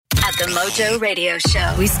The Mojo Radio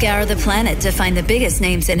Show. We scour the planet to find the biggest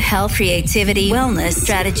names in health, creativity, wellness,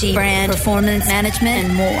 strategy, brand, performance, management,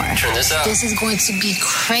 and more. Turn this up. This is going to be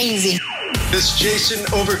crazy. This is Jason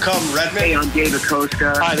Overcome Redman. Hey, I'm David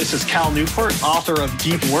Costa. Hi, this is Cal Newport, author of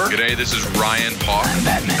Deep Work. G'day, this is Ryan Park. I'm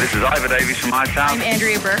Batman. This is Ivor Davies from my town. I'm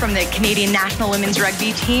Andrea Burke from the Canadian National Women's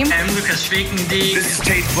Rugby Team. I'm Lucas speaking. This is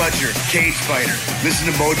Tate Fletcher, Cage Fighter.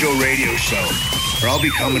 Listen to Mojo Radio Show, or I'll be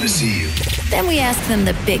coming to see you. Then we ask them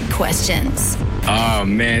the big questions. Oh,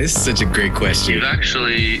 man, this is such a great question. You've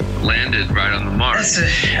actually landed right on the mark. That's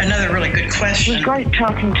another really good question. It was great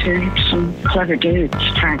talking to some clever dudes,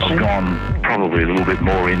 frankly. I've gone probably a little bit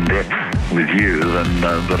more in-depth with you than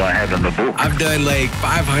I have in the book. I've done like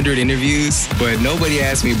 500 interviews, but nobody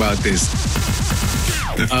asked me about this.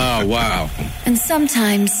 Oh, wow. And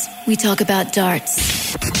sometimes we talk about darts.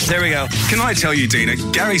 There we go. Can I tell you, Dina,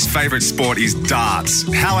 Gary's favourite sport is darts.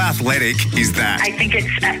 How athletic is that? I think it's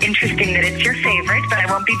interesting that it's your favourite, but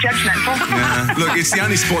I won't be judgmental. Look, it's the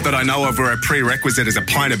only sport that I know of where a prerequisite is a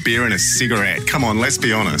pint of beer and a cigarette. Come on, let's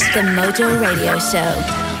be honest. The Mojo Radio Show.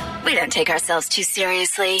 We don't take ourselves too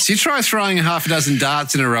seriously. So you try throwing half a dozen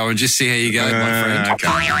darts in a row and just see how you go, my friend. Okay.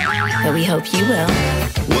 But we hope you will.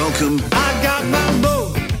 Welcome I got my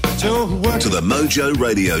to the Mojo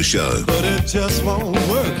Radio Show. But it just won't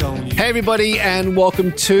work on you. Hey everybody, and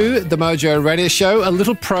welcome to the Mojo Radio Show, a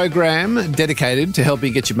little program dedicated to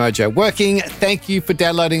helping get your mojo working. Thank you for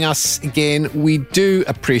downloading us again. We do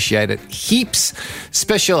appreciate it heaps.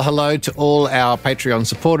 Special hello to all our Patreon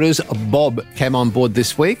supporters. Bob came on board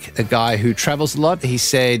this week, a guy who travels a lot. He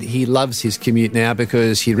said he loves his commute now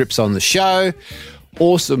because he rips on the show.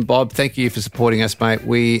 Awesome, Bob. Thank you for supporting us, mate.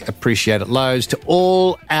 We appreciate it loads. To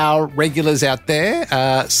all our regulars out there,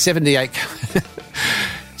 78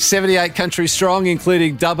 countries strong,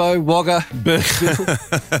 including Dubbo, Wagga,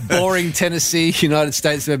 Burkeville, Boring, Tennessee, United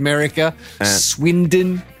States of America,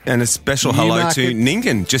 Swindon. And a special hello to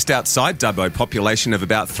Nyngan, just outside Dubbo, population of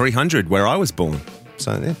about 300, where I was born.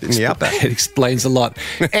 So in the outback. It explains a lot.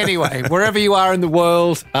 Anyway, wherever you are in the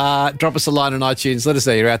world, drop us a line on iTunes. Let us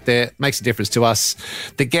know you're out there. Makes a difference to us.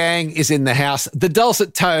 The gang is in the house. The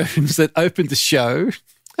dulcet tones that opened the show.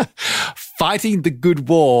 Fighting the good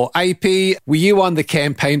war. AP, were you on the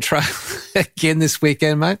campaign trail again this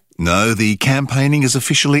weekend, mate? No, the campaigning is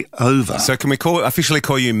officially over. So can we officially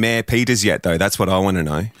call you Mayor Peters yet, though? That's what I want to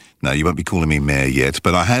know. No, you won't be calling me Mayor yet,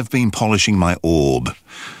 but I have been polishing my orb.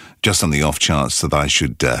 Just on the off chance that I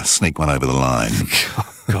should sneak one over the line.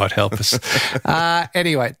 God help us.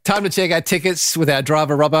 Anyway, time to check our tickets with our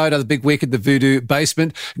driver, Robbo. Another big week at the Voodoo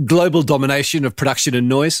Basement. Global domination of production and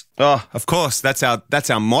noise. Oh, of course. That's our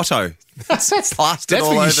motto. That's plastered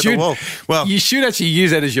all over the wall. Well, you should actually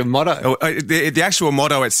use that as your motto. The actual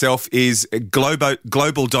motto itself is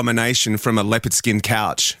global domination from a leopard skin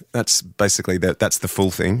couch. That's basically that's the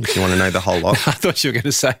full thing, if you want to know the whole lot. I thought you were going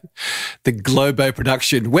to say the Globo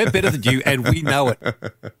production. We're better than you, and we know it.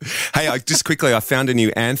 Hey, just quickly, I found a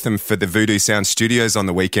new anthem for the Voodoo Sound Studios on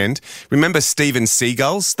the weekend. Remember Steven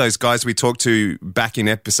Seagulls, those guys we talked to back in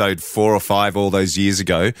episode 4 or 5 all those years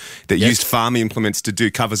ago that used farm implements to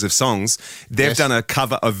do covers of songs? They've done a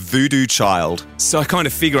cover of Voodoo Child. So I kind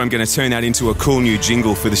of figure I'm going to turn that into a cool new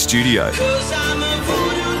jingle for the studio.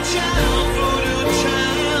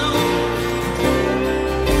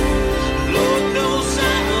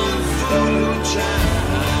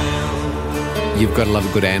 You've got to love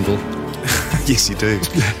a good anvil. Yes, you do.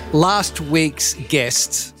 Last week's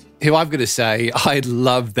guest, who I'm going to say, I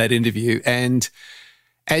loved that interview. And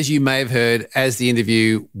as you may have heard, as the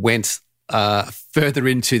interview went further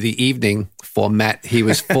into the evening for Matt, he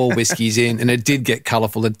was 4 whiskeys in, and it did get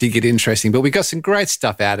colourful, it did get interesting, but we got some great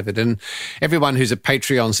stuff out of it. And everyone who's a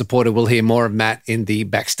Patreon supporter will hear more of Matt in the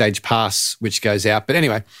backstage pass, which goes out. But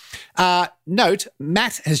anyway, note,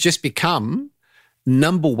 Matt has just become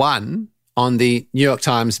number 1 on the New York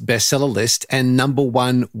Times bestseller list and number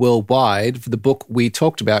 1 worldwide for the book we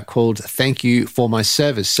talked about called Thank You for My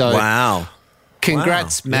Service. So wow.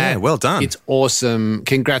 Congrats, Matt. Yeah, well done. It's awesome.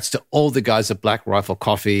 Congrats to all the guys at Black Rifle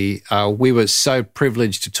Coffee. We were so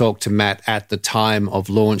privileged to talk to Matt at the time of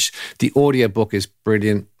launch. The audiobook is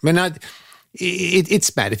brilliant. I mean,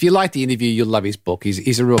 it's Matt. If you like the interview, you'll love his book.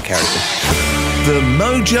 He's a real character. The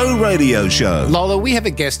Mojo Radio Show. Lola, we have a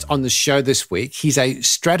guest on the show this week. He's a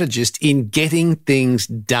strategist in getting things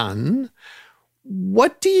done.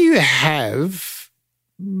 What do you have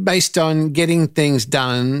based on getting things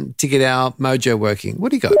done to get our mojo working?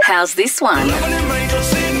 What do you got? How's this one?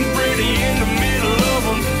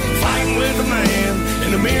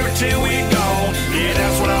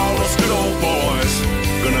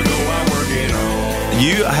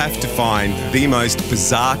 You have to find the most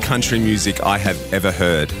bizarre country music I have ever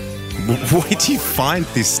heard. Where do you find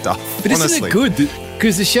this stuff? But honestly? Isn't it good?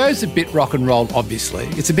 Because the show's a bit rock and roll, obviously.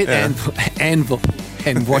 It's a bit anvil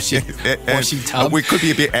and washing tub. We could be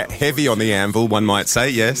a bit heavy on the anvil, one might say,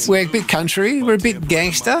 yes. We're a bit country. We're a bit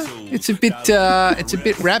gangster. It's a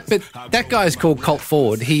bit rap. But that guy's called Colt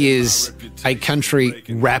Ford. He is a country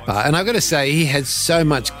rapper. And I've got to say, he has so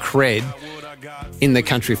much cred in the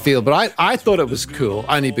country field. But I thought it was cool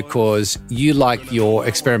only because you like your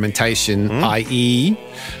experimentation, i.e.,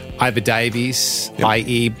 Ivor Davies,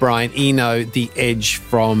 i.e. Brian Eno, The Edge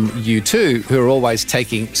from U2, who are always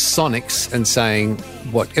taking sonics and saying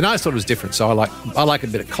what. And I thought it was different, so I like a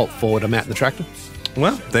bit of Colt Ford. I'm out in the tractor.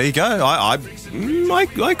 Well, there you go.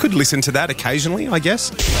 I could listen to that occasionally, I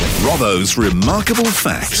guess. Robbo's Remarkable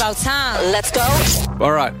Facts. It's about time. Let's go.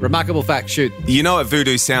 All right, remarkable fact, shoot. You know, at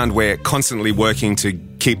Voodoo Sound, we're constantly working to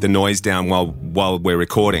keep the noise down while we're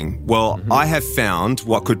recording. Well, I have found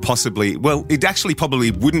what could possibly... Well, it actually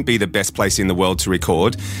probably wouldn't be the best place in the world to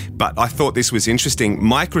record, but I thought this was interesting.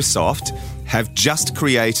 Microsoft have just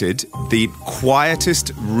created the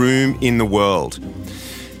quietest room in the world.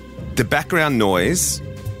 The background noise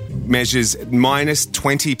measures minus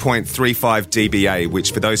 20.35 dBA,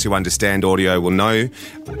 which for those who understand audio will know.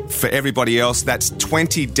 For everybody else, that's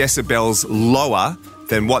 20 decibels lower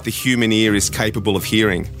than what the human ear is capable of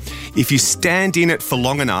hearing. If you stand in it for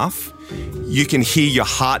long enough, you can hear your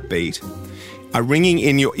heartbeat. A ringing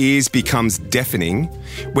in your ears becomes deafening.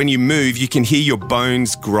 When you move, you can hear your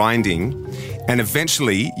bones grinding. And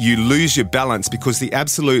eventually, you lose your balance because the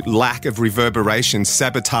absolute lack of reverberation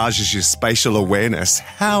sabotages your spatial awareness.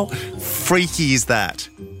 How freaky is that?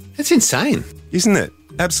 That's insane. Isn't it?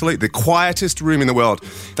 Absolutely. The quietest room in the world.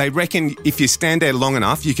 They reckon if you stand there long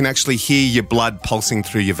enough, you can actually hear your blood pulsing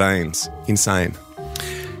through your veins. Insane.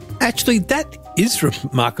 Actually, that is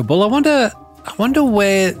remarkable. I wonder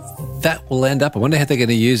where that will end up. I wonder how they're going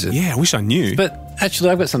to use it. Yeah, I wish I knew. But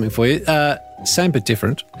actually, I've got something for you. Same but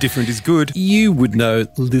different. Different is good. You would know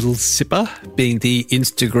Little Sipper, being the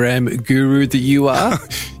Instagram guru that you are.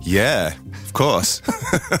 Yeah, of course.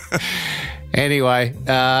 Anyway,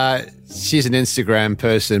 she's an Instagram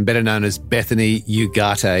person, better known as Bethany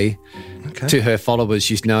Ugarte. Okay. To her followers,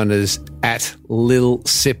 she's known as @Lil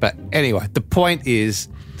Sipper. Anyway, the point is,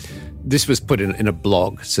 this was put in a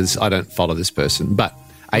blog, since I don't follow this person, but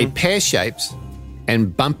a pear-shaped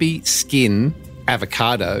and bumpy skin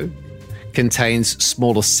avocado contains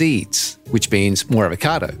smaller seeds, which means more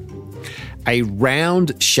avocado. A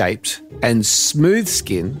round-shaped and smooth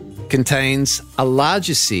skin contains a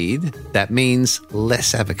larger seed, that means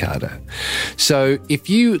less avocado. So if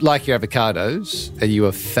you like your avocados and you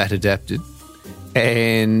are fat adapted,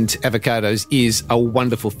 and avocados is a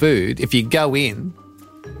wonderful food, if you go in,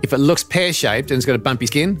 if it looks pear-shaped and it's got a bumpy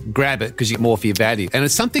skin, grab it because you get more for your value. And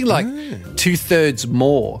it's something like 2/3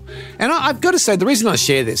 more. And I've got to say, the reason I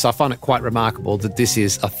share this, I find it quite remarkable that this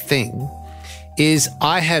is a thing, is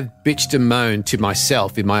I have bitched and moaned to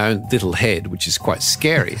myself in my own little head, which is quite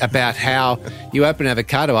scary, about how you open an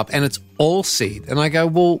avocado up and it's all seed. And I go,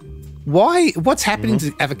 well, why? What's happening to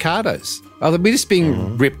avocados? Are we just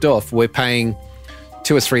being ripped off? We're paying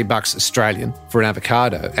 $2 or $3 Australian for an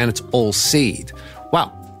avocado and it's all seed.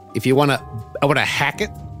 Well, if you want to hack it,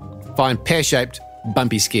 find pear-shaped,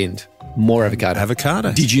 bumpy-skinned, more avocado.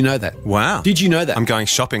 Avocado. Did you know that? Wow. Did you know that? I'm going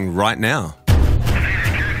shopping right now.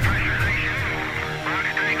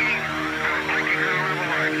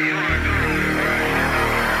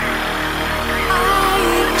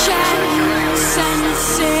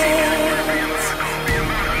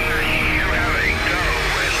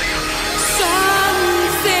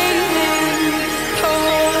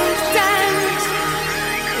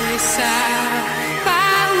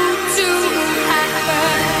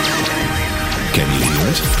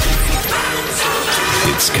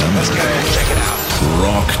 It's coming. Check it out.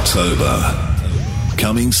 Rocktober.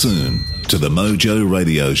 Coming soon to the Mojo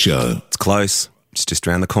Radio Show. It's close. It's just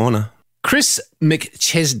around the corner. Chris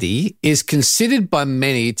McChesney is considered by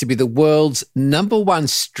many to be the world's #1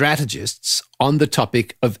 strategist on the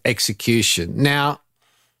topic of execution. Now,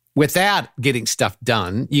 without getting stuff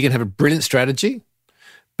done, you can have a brilliant strategy,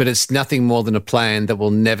 but it's nothing more than a plan that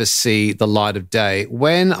will never see the light of day.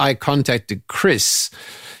 When I contacted Chris,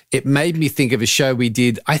 it made me think of a show we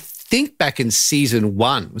did, I think back in season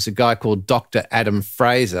 1. It was a guy called Dr. Adam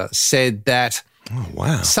Fraser, said that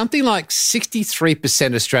something like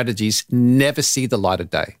 63% of strategies never see the light of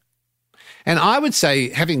day. And I would say,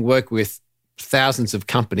 having worked with thousands of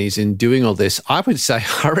companies in doing all this, I would say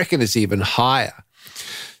I reckon it's even higher.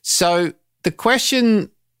 So the question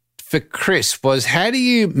for Chris was, how do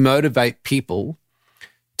you motivate people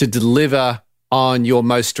to deliver on your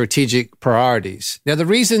most strategic priorities. Now, the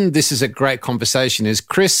reason this is a great conversation is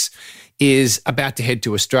Chris is about to head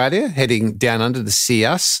to Australia, heading down under to see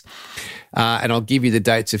us. And I'll give you the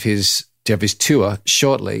dates of his tour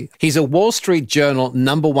shortly. He's a Wall Street Journal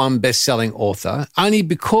 #1 best-selling author, only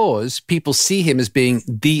because people see him as being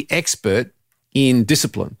the expert in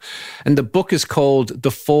discipline. And the book is called The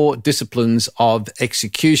 4 Disciplines of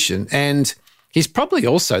Execution. And he's probably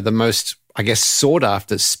also the most, I guess,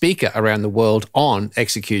 sought-after speaker around the world on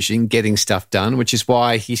execution, getting stuff done, which is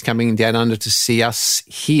why he's coming down under to see us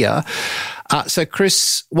here. So,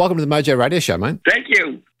 Chris, welcome to the Mojo Radio Show, mate. Thank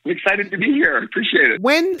you. I'm excited to be here. I appreciate it.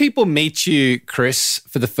 When people meet you, Chris,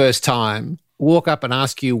 for the first time, walk up and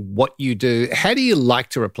ask you what you do, how do you like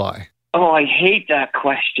to reply? Oh, I hate that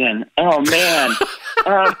question. Oh, man.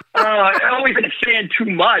 I always like saying too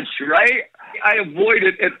much, right? I avoid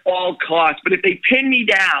it at all costs. But if they pin me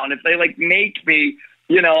down, if they make me,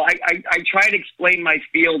 I try to explain my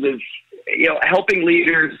field as, helping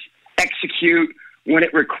leaders execute when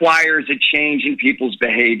it requires a change in people's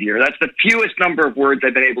behavior. That's the fewest number of words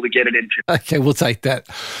I've been able to get it into. Okay, we'll take that.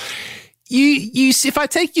 If I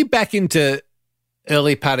take you back into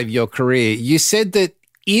early part of your career, you said that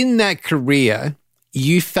in that career,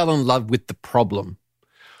 you fell in love with the problem.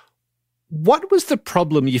 What was the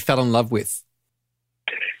problem you fell in love with?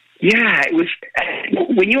 Yeah, it was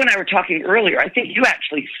when you and I were talking earlier. I think you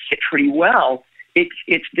actually fit pretty well. It's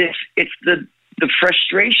the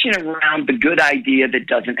frustration around the good idea that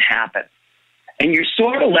doesn't happen, and you're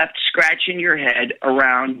sort of left scratching your head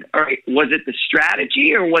around. All right, was it the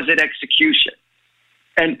strategy or was it execution?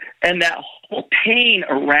 And that whole pain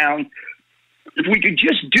around. If we could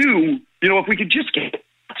just if we could just get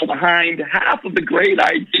behind half of the great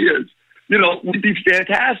ideas, would be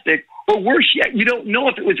fantastic. Or worse yet, you don't know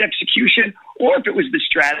if it was execution or if it was the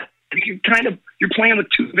strategy. You're playing with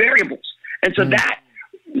two variables. And so that,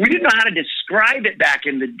 we didn't know how to describe it back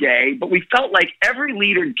in the day, but we felt like every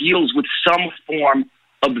leader deals with some form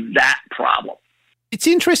of that problem. It's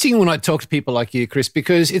interesting when I talk to people like you, Chris,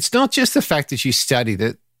 because it's not just the fact that you studied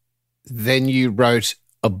it, then you wrote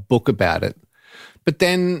a book about it, but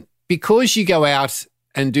then because you go out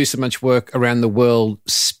and do so much work around the world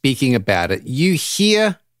speaking about it, you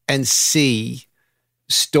hear and see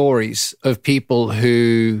stories of people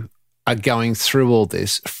who are going through all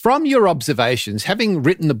this. From your observations, having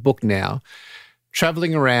written the book now,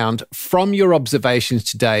 traveling around, from your observations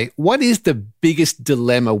today, what is the biggest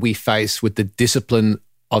dilemma we face with the discipline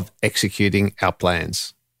of executing our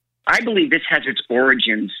plans? I believe this has its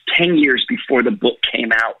origins 10 years before the book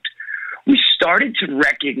came out. We started to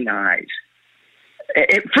recognize,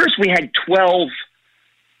 at first we had 12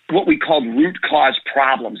 what we called root cause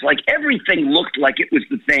problems. Like everything looked like it was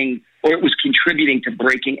the thing or it was contributing to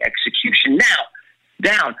breaking execution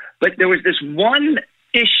down. But there was this one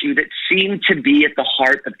issue that seemed to be at the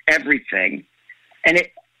heart of everything. And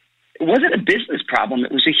it wasn't a business problem.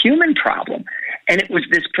 It was a human problem. And it was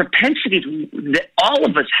this propensity that all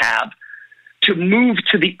of us have to move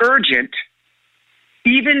to the urgent,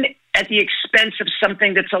 even at the expense of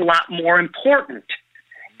something that's a lot more important.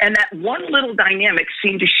 And that one little dynamic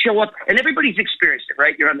seemed to show up, and everybody's experienced it,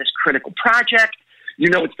 right? You're on this critical project. You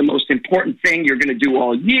know it's the most important thing you're going to do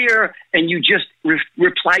all year, and you just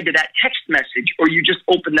reply to that text message, or you just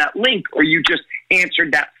open that link, or you just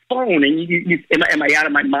answered that phone, and am I out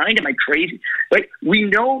of my mind? Am I crazy? Like, we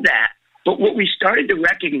know that, but what we started to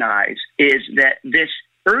recognize is that this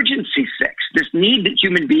urgency fix, this need that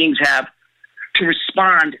human beings have to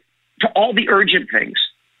respond to all the urgent things,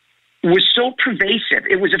 was so pervasive.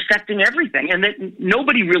 It was affecting everything. And that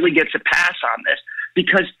nobody really gets a pass on this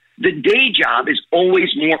because the day job is always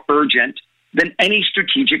more urgent than any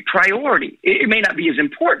strategic priority. It may not be as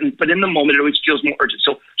important, but in the moment, it always feels more urgent.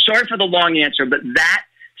 So sorry for the long answer, but that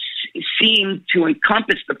seemed to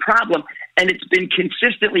encompass the problem. And it's been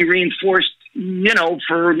consistently reinforced,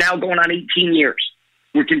 for now going on 18 years.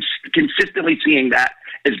 We're consistently seeing that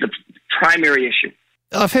as the primary issue.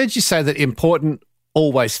 I've heard you say that important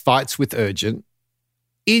always fights with urgent.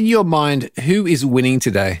 In your mind, who is winning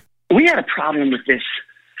today? We had a problem with this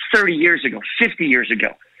 30 years ago, 50 years ago.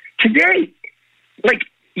 Today,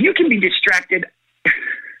 you can be distracted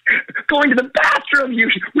going to the bathroom.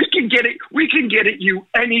 We can get at you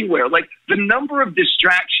anywhere. Like the number of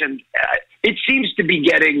distractions, it seems to be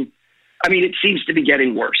getting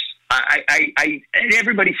worse. And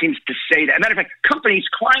everybody seems to say that. As a matter of fact, companies,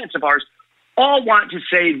 clients of ours, all want to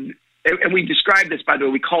say, and we describe this, by the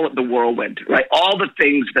way, we call it the whirlwind, right? All the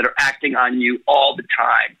things that are acting on you all the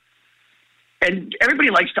time. And everybody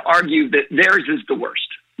likes to argue that theirs is the worst.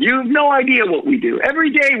 You have no idea what we do. Every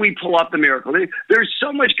day we pull off the miracle. There's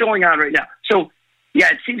so much going on right now. So, yeah,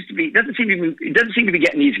 it doesn't seem to be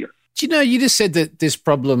getting easier. Do you know, you just said that this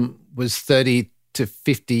problem was 30 to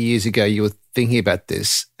 50 years ago you were thinking about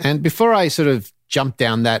this. And before I sort of jumped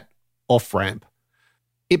down that off-ramp,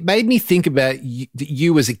 it made me think about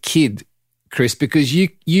you as a kid, Chris, because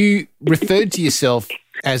you referred to yourself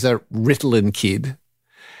as a Ritalin kid.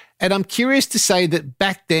 And I'm curious to say that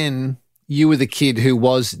back then you were the kid who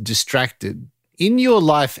was distracted. In your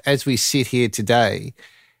life as we sit here today,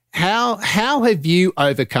 how have you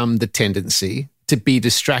overcome the tendency to be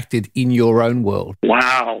distracted in your own world?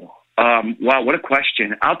 Wow. Wow, what a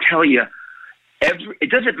question. I'll tell you, it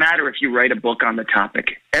doesn't matter if you write a book on the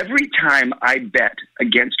topic. Every time I bet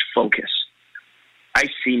against focus, I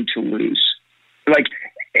seem to lose. Like,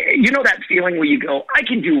 you know that feeling where you go, I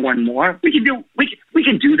can do one more. We can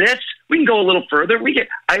do this. We can go a little further.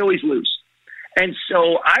 I always lose. And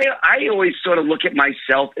so I always sort of look at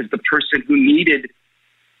myself as the person who needed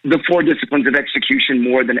the 4 disciplines of execution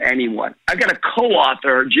more than anyone. I've got a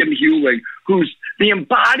co-author, Jim Hewling, who's the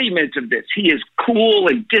embodiment of this. He is cool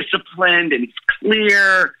and disciplined and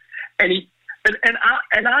clear, and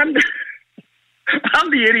I'm I'm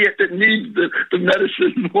the idiot that needs the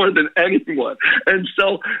medicine more than anyone. And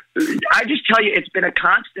so I just tell you, it's been a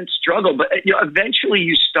constant struggle. But eventually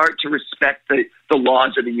you start to respect the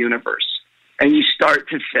laws of the universe. And you start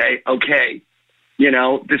to say, okay,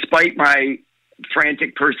 despite my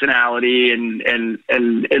frantic personality and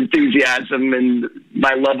enthusiasm and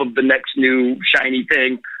my love of the next new shiny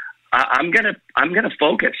thing, I'm gonna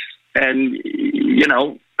focus. And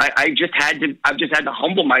I've just had to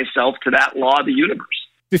humble myself to that law of the universe.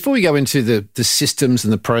 Before we go into the systems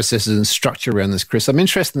and the processes and structure around this, Chris, I'm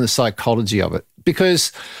interested in the psychology of it,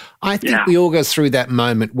 because I think we all go through that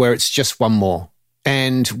moment where it's just one more.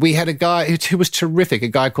 And we had a guy who was terrific, a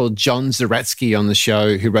guy called John Zaratsky on the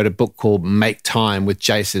show who wrote a book called Make Time with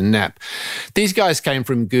Jason Knapp. These guys came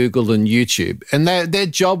from Google and YouTube, and their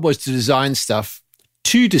job was to design stuff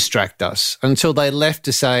to distract us until they left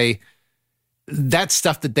to say that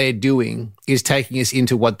stuff that they're doing is taking us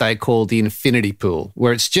into what they call the infinity pool,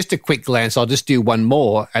 where it's just a quick glance, I'll just do one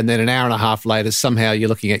more, and then an hour and a half later, somehow you're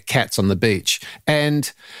looking at cats on the beach.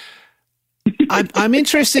 And I'm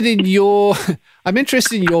interested in your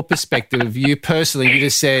perspective. You personally, you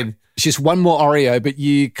just said it's just one more Oreo, but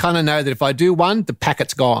you kind of know that if I do one, the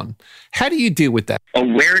packet's gone. How do you deal with that?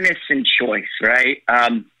 Awareness and choice, right?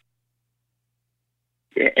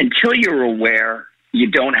 Until you're aware, you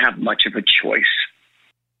don't have much of a choice.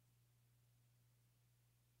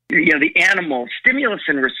 The animals, stimulus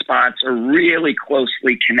and response are really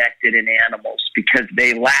closely connected in animals because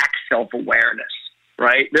they lack self-awareness.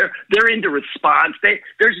 Right? They're into response.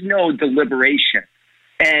 There's no deliberation.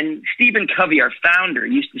 And Stephen Covey, our founder,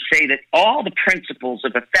 used to say that all the principles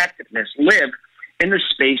of effectiveness live in the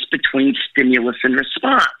space between stimulus and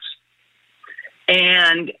response.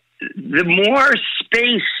 And the more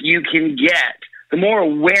space you can get, the more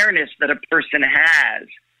awareness that a person has.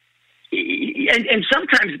 And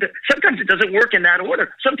sometimes it doesn't work in that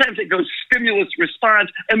order. Sometimes it goes stimulus, response,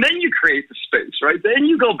 and then you create the space, right? Then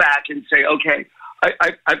you go back and say, okay,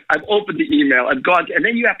 I've opened the email, I've gone, and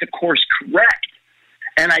then you have to course correct.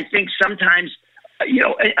 And I think sometimes,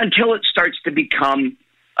 until it starts to become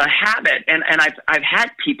a habit, and I've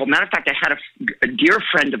had people. Matter of fact, I had a dear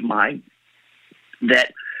friend of mine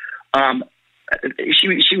that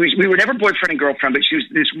we were never boyfriend and girlfriend, but she was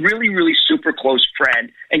this really, really super close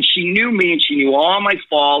friend, and she knew me, and she knew all my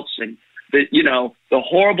faults and the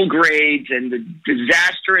horrible grades and the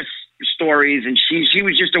disastrous stories, and she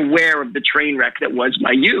was just aware of the train wreck that was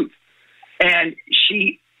my youth. And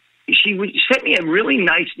she sent me a really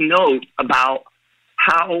nice note about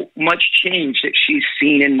how much change that she's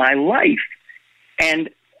seen in my life. And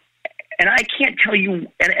I can't tell you,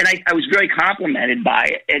 and I was very complimented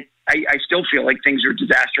by it. I still feel like things are a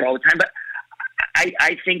disaster all the time, but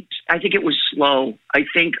I think it was slow. I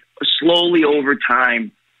think slowly over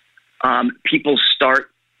time, people start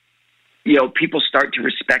to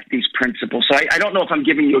respect these principles. So I don't know if I'm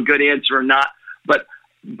giving you a good answer or not, but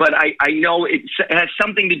I know it has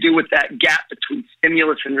something to do with that gap between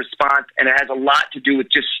stimulus and response, and it has a lot to do with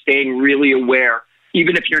just staying really aware,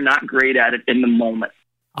 even if you're not great at it in the moment.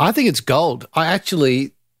 I think it's gold. I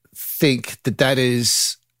actually think that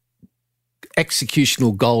is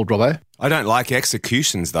executional gold, Robbo. I don't like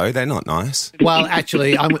executions though; they're not nice. Well,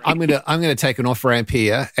 actually, I'm gonna take an off ramp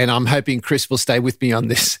here, and I'm hoping Chris will stay with me on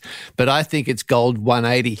this. But I think it's gold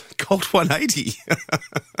 180. Gold 180.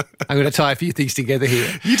 I'm going to tie a few things together here.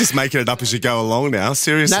 You're just making it up as you go along now.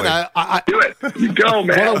 Seriously, no. Do it. You go,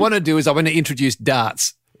 man. What I want to do is I want to introduce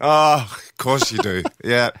darts. Oh, of course you do.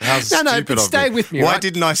 Yeah. How stupid but of stay me. with me. Why right?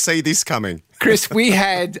 didn't I see this coming? Chris, we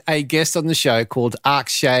had a guest on the show called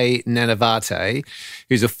Akshay Nanavate,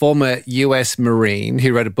 who's a former US Marine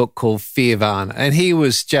who wrote a book called Fearvana, and he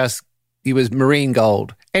was Marine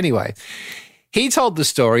gold. Anyway, he told the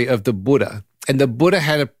story of the Buddha, and the Buddha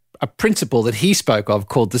had a principle that he spoke of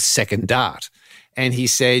called the second dart. And he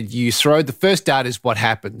said, the first dart is what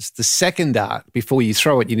happens. The second dart, before you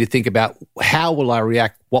throw it, you need to think about how will I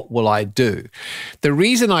react? What will I do? The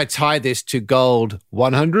reason I tie this to gold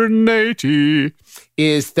 180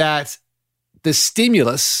 is that the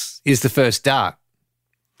stimulus is the first dart.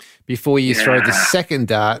 Before you throw the second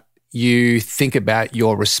dart, you think about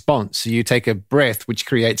your response. So you take a breath, which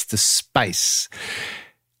creates the space.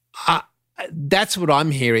 That's what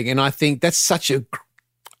I'm hearing. And I think that's such a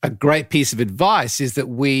great piece of advice, is that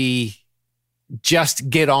we just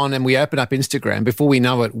get on and we open up Instagram. Before we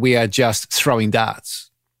know it, we are just throwing darts.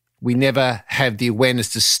 We never have the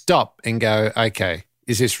awareness to stop and go, okay,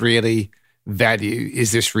 is this really value?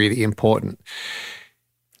 Is this really important?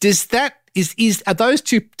 Are those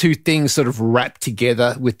two things sort of wrapped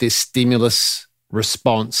together with this stimulus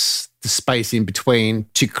response, the space in between,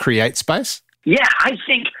 to create space? Yeah, I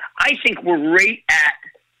think we're at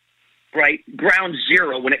ground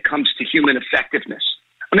zero when it comes to human effectiveness.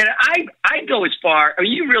 I mean, I go as far. I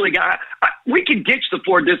mean, you really got. We can ditch the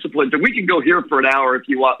 4 disciplines, and we can go here for an hour if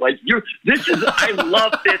you want. I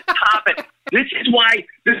love this topic. This is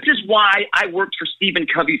why I worked for Stephen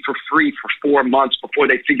Covey for free for 4 months before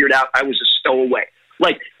they figured out I was a stowaway.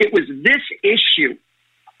 It was this issue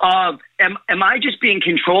of am I just being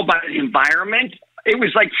controlled by the environment? It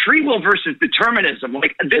was like free will versus determinism.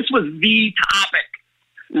 This was the topic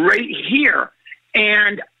right here.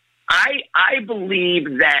 And I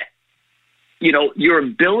believe that, your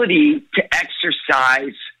ability to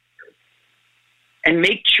exercise and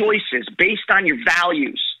make choices based on your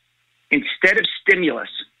values instead of stimulus,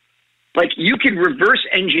 you can reverse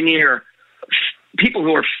engineer people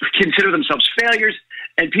who consider themselves failures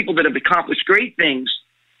and people that have accomplished great things.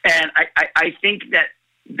 And I think that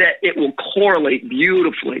it will correlate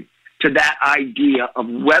beautifully to that idea of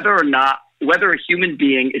whether a human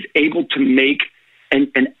being is able to make and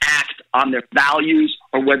act on their values,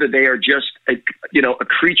 or whether they are just a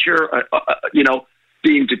creature,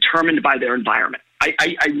 being determined by their environment.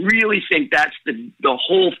 I really think that's the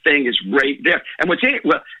whole thing is right there. And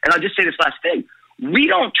and I'll just say this last thing: we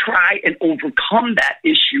don't try and overcome that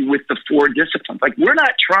issue with the 4 disciplines. We're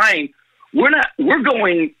not trying. We're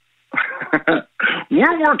going.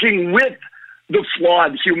 We're working with the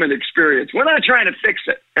flawed human experience. We're not trying to fix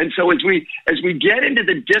it. And so as we get into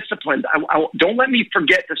the disciplines, don't let me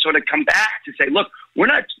forget to sort of come back to say, look, we're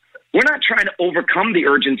not trying to overcome the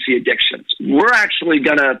urgency addictions. We're actually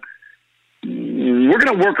gonna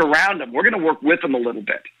work around them. We're gonna work with them a little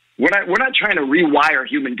bit. We're not trying to rewire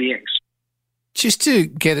human beings. Just to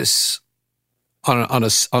get us on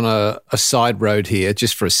a side road here,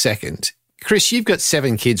 just for a second, Chris, you've got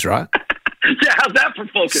 7 kids, right? Yeah, how's that for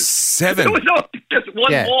focus? 7. Just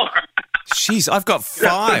one more. Jeez, I've got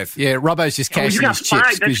 5. Yeah, Robbo's just cashing his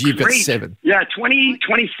chips because you've got 7. Yeah,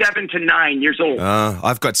 27 to 9 years old.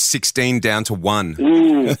 I've got 16 down to 1.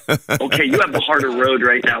 Ooh, okay, you have the harder road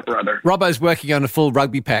right now, brother. Robbo's working on a full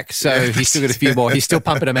rugby pack, so he's still got a few more. He's still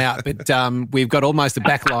pumping them out, but we've got almost a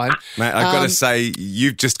back line. Mate, I've got to say,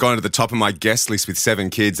 you've just gone to the top of my guest list with 7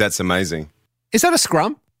 kids. That's amazing. Is that a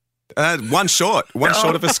scrum? One short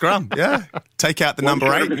of a scrum. Yeah, take out the number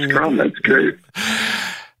 8. Scrum, that's great.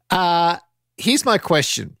 Here's my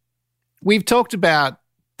question. We've talked about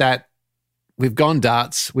that. We've gone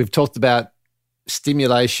darts. We've talked about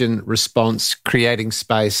stimulation, response, creating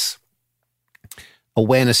space,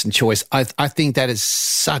 awareness and choice. I think that is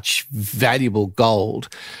such valuable gold.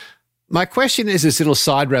 My question is, this little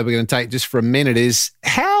side road we're going to take just for a minute is,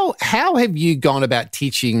 how have you gone about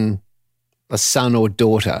teaching a son or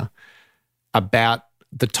daughter about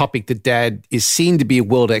the topic that Dad is seen to be a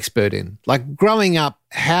world expert in? Growing up,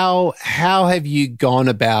 how have you gone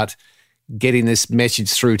about getting this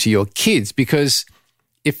message through to your kids? Because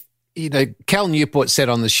if, Cal Newport said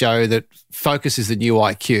on the show that focus is the new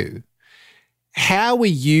IQ. How are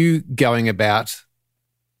you going about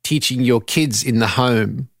teaching your kids in the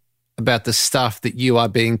home about the stuff that you are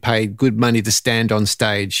being paid good money to stand on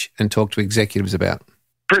stage and talk to executives about?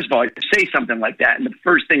 First of all, say something like that, and the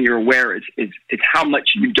first thing you're aware is how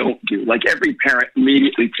much you don't do. Every parent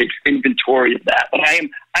immediately takes inventory of that. But I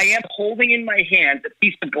am holding in my hand a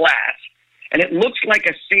piece of glass, and it looks like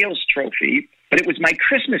a sales trophy, but it was my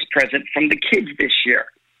Christmas present from the kids this year.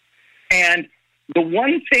 And the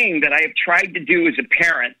one thing that I have tried to do as a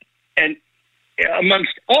parent, and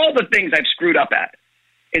amongst all the things I've screwed up at,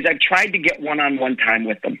 is I've tried to get one-on-one time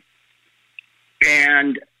with them.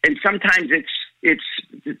 And sometimes it's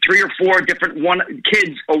 3 or 4 different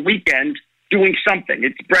kids a weekend doing something.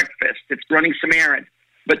 It's breakfast. It's running some errands.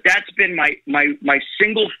 But that's been my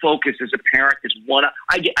single focus as a parent is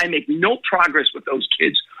I make no progress with those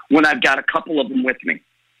kids when I've got a couple of them with me.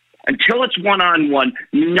 Until it's one-on-one,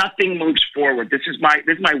 nothing moves forward. This is my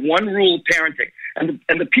one rule of parenting. And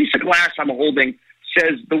the piece of glass I'm holding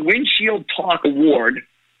says the Windshield Talk Award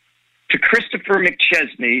to Christopher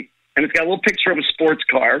McChesney, and it's got a little picture of a sports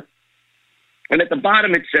car. And at the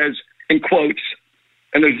bottom it says, in quotes,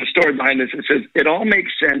 and there's a story behind this, it says, "It all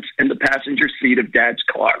makes sense in the passenger seat of Dad's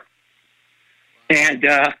car." And,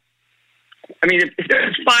 I mean, if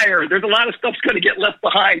there's fire, there's a lot of stuff's going to get left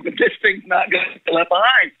behind, but this thing's not going to get left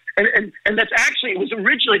behind. And that's actually,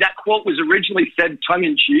 that quote was originally said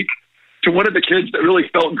tongue-in-cheek to one of the kids that really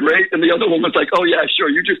felt great, and the other one was like, "Oh, yeah, sure,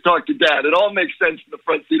 you just talked to Dad. It all makes sense in the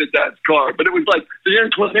front seat of Dad's car." But it was like, the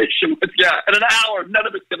inclination was, yeah, in an hour, none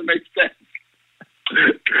of it's going to make sense.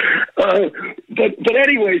 But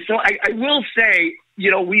anyway, so I will say,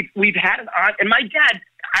 we've had an aunt, and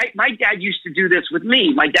my dad used to do this with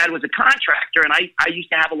me. My dad was a contractor, and I used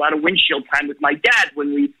to have a lot of windshield time with my dad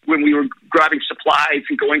when we were grabbing supplies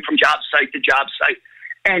and going from job site to job site.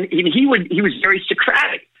 And he was very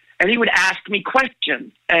Socratic, and he would ask me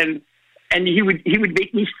questions, and he would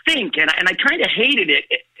make me think, and I kind of hated it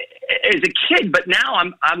as a kid, but now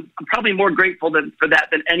I'm probably more grateful for that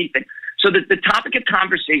than anything. So that the topic of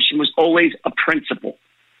conversation was always a principle.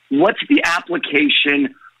 What's the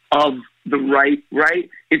application of the right?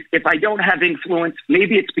 If I don't have influence,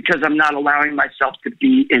 maybe it's because I'm not allowing myself to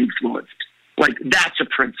be influenced. Like, that's a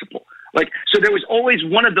principle. Like, so there was always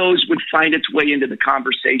one of those would find its way into the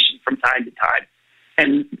conversation from time to time.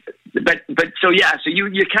 So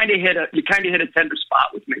you kind of hit a tender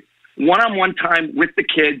spot with me. One-on-one time with the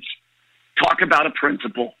kids, talk about a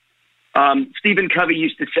principle. Stephen Covey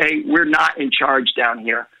used to say, "We're not in charge down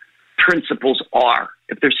here. Principles are."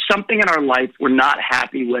 If there's something in our life we're not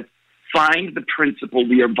happy with, find the principle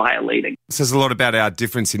we are violating. It says a lot about our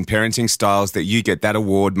difference in parenting styles that you get that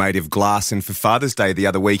award made of glass. And for Father's Day the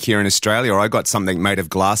other week here in Australia, I got something made of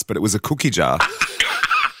glass, but it was a cookie jar.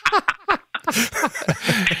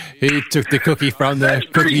 He took the cookie from the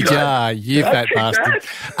cookie jar, you fat bastard.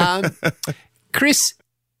 Chris,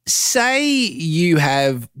 say you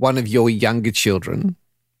have one of your younger children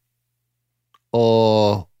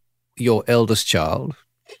or your eldest child.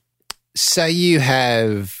 Say you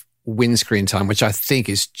have windscreen time, which I think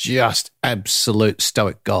is just absolute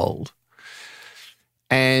stoic gold.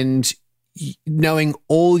 And knowing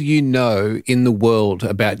all you know in the world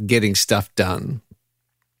about getting stuff done,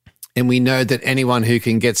 and we know that anyone who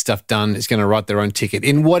can get stuff done is going to write their own ticket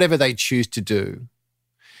in whatever they choose to do.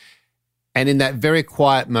 And in that very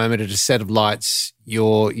quiet moment at a set of lights,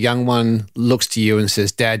 your young one looks to you and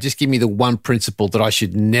says, "Dad, just give me the one principle that I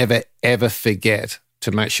should never, ever forget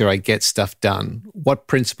to make sure I get stuff done." What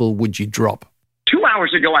principle would you drop? 2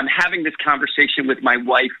 hours ago, I'm having this conversation with my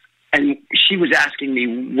wife, and she was asking me,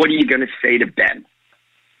 "What are you going to say to Ben?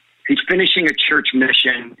 He's finishing a church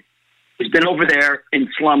mission. He's been over there in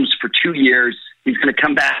slums for 2 years. He's going to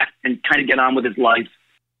come back and kind of get on with his life.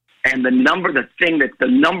 And the number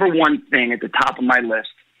one thing at the top of my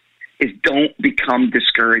list is don't become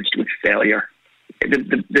discouraged with failure.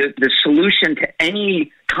 The solution to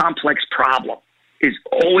any complex problem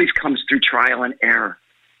always comes through trial and error.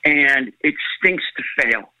 And it stinks to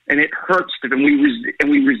fail, and it hurts and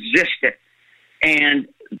we resist it. And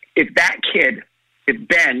if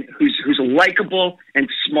Ben, who's likable and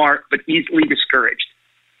smart but easily discouraged,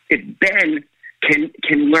 if Ben can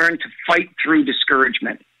learn to fight through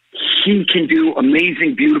discouragement, he can do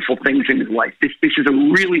amazing, beautiful things in his life. This is a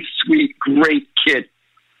really sweet, great kid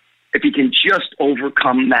if he can just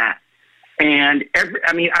overcome that. And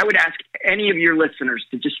I would ask any of your listeners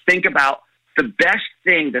to just think about the best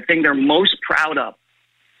thing, the thing they're most proud of,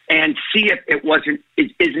 and see if it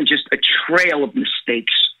isn't just a trail of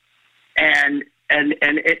mistakes. And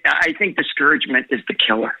I think discouragement is the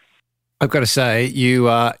killer. I've got to say,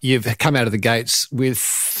 you've come out of the gates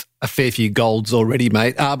with a fair few golds already,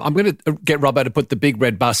 mate. I'm going to get Robbo to put the big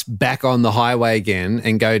red bus back on the highway again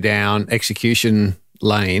and go down Execution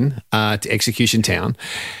Lane to Execution Town.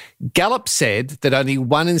 Gallup said that only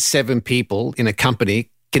 1 in 7 people in a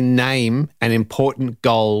company can name an important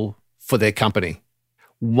goal for their company.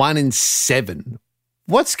 1 in 7.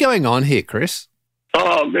 What's going on here, Chris?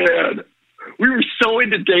 Oh, man. We were so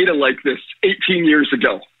into data like this 18 years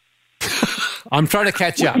ago. I'm trying to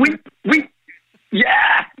catch up.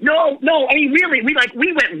 No. I mean, really,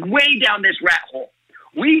 we went way down this rat hole.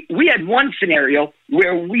 We had one scenario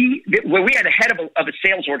where we had a head of a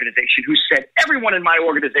sales organization who said, everyone in my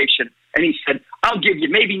organization, and he said, I'll give you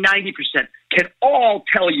maybe 90%, can all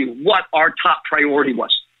tell you what our top priority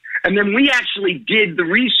was. And then we actually did the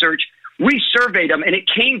research. We surveyed them, and it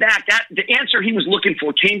came back, that the answer he was looking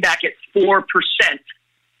for came back at 4%,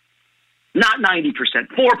 not 90%,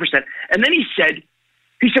 4%. And then he said,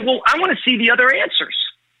 well, I want to see the other answers.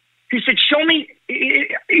 He said, show me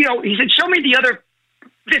the other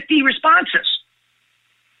 50 responses.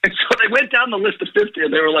 And so they went down the list of 50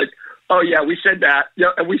 and they were like, oh yeah, we said that. Yeah,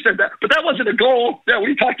 and we said that. But that wasn't a goal. Yeah,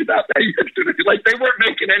 we talked about that yesterday. Like, they weren't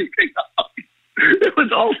making anything up. It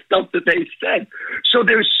was all stuff that they said. So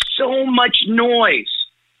there's so much noise.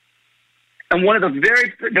 And one of the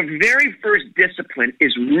very first discipline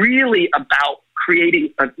is really about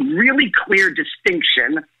creating a really clear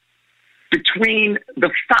distinction between the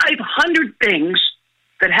 500 things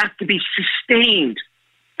that have to be sustained.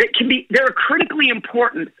 They're critically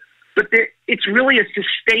important, but it's really a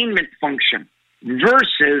sustainment function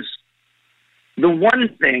versus the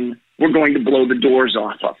one thing we're going to blow the doors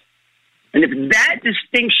off of. And if that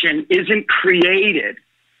distinction isn't created,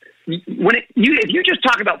 if you just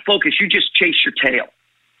talk about focus, you just chase your tail.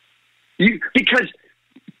 Because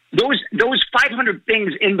those 500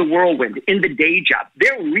 things in the whirlwind, in the day job,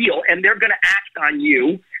 they're real and they're going to act on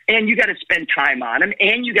you, and you got to spend time on them,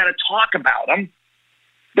 and you got to talk about them.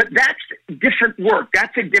 But that's different work.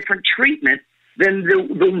 That's a different treatment than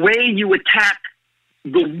the way you attack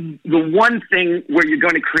the one thing where you're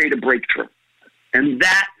going to create a breakthrough. And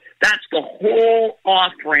that's the whole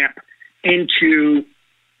off-ramp into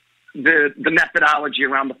the methodology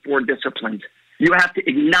around the 4 disciplines. You have to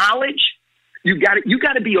acknowledge, you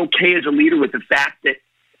got to be okay as a leader with the fact that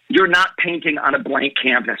you're not painting on a blank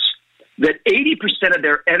canvas, that 80% of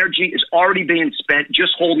their energy is already being spent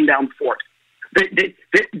just holding down fort.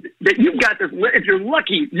 That you've got this, if you're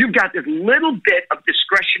lucky, you've got this little bit of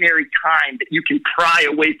discretionary time that you can pry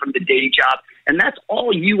away from the day job. And that's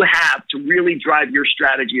all you have to really drive your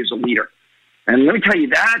strategy as a leader. And let me tell you,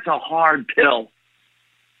 that's a hard pill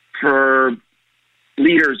for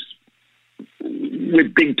leaders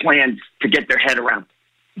with big plans to get their head around.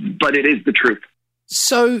 But it is the truth.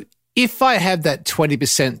 So if I have that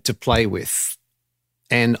 20% to play with,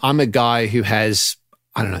 and I'm a guy who has,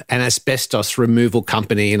 I don't know, an asbestos removal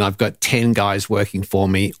company and I've got 10 guys working for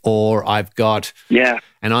me, or I've got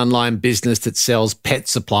an online business that sells pet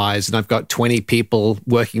supplies and I've got 20 people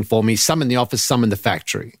working for me, some in the office, some in the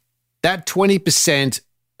factory. That 20%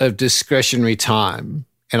 of discretionary time,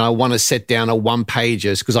 and I want to set down a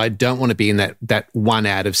one-pager because I don't want to be in that 1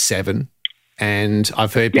 out of 7. And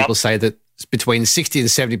I've heard people say that between 60 and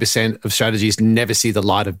 70% of strategies never see the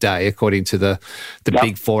light of day, according to the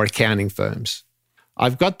big 4 accounting firms.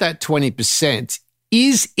 I've got that 20%.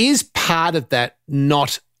 Is part of that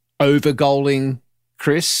not over-goaling,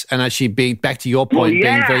 Chris, and actually being, back to your point,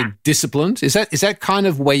 being very disciplined? Is that kind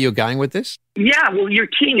of where you're going with this? Yeah, well, you're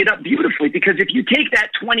teeing it up beautifully, because if you take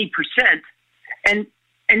that 20% and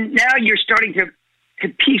now you're starting to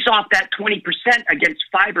piece off that 20% against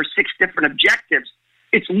 5 or 6 different objectives,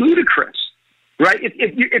 it's ludicrous, right?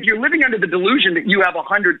 If you're living under the delusion that you have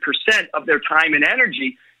 100% of their time and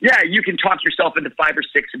energy, you can talk yourself into 5 or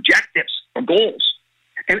 6 objectives or goals.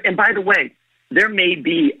 And by the way, there may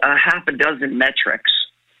be a half a dozen metrics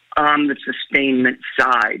on the sustainment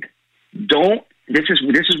side. This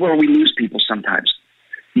is where we lose people sometimes.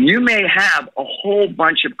 You may have a whole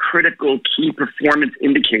bunch of critical key performance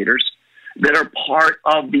indicators that are part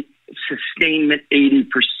of the sustainment 80%.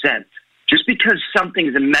 Just because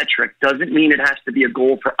something's a metric doesn't mean it has to be a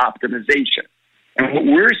goal for optimization. And what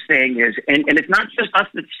we're saying is, and it's not just us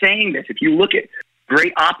that's saying this, if you look at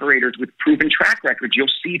great operators with proven track records, you'll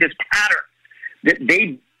see this pattern, that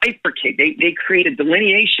they bifurcate, they create a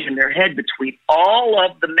delineation in their head between all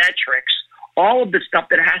of the metrics, all of the stuff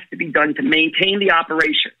that has to be done to maintain the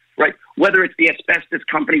operation, right? Whether it's the asbestos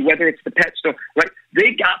company, whether it's the pet store, right?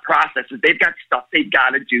 They've got processes, they've got stuff they've got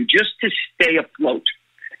to do just to stay afloat.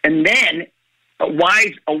 And then a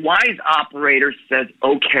wise operator says,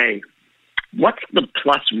 okay, what's the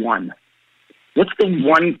 +1? What's the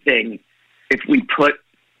one thing if we put,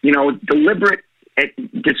 deliberate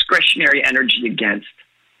discretionary energy against?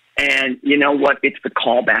 And you know what? It's the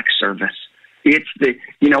callback service. It's the,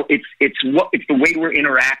 it's the way we're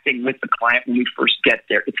interacting with the client when we first get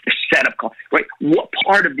there. It's the setup call, right? What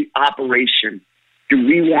part of the operation do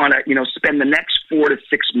we want to, spend the next 4 to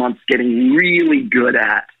 6 months getting really good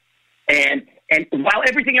at? And while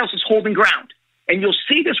everything else is holding ground, and you'll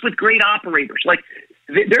see this with great operators, like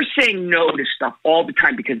they're saying no to stuff all the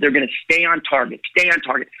time because they're going to stay on target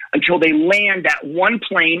until they land that one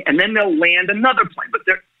plane, and then they'll land another plane. But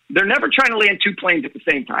they're never trying to land two planes at the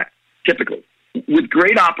same time, typically. With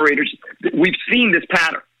great operators, we've seen this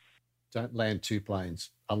pattern. Don't land two planes.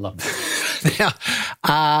 I love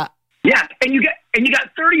that. Yeah, and you got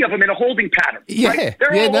 30 of them in a holding pattern. Yeah, right?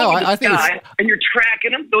 They're all over the I think sky, and you're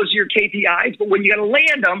tracking them. Those are your KPIs. But when you got to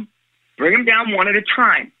land them, bring them down one at a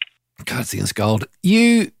time. God, it's gold.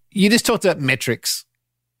 You just talked about metrics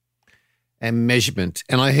and measurement,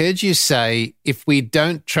 and I heard you say if we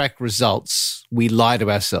don't track results, we lie to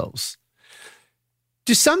ourselves.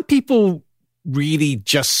 Do some people really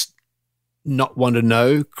just not want to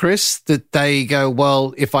know, Chris, that they go,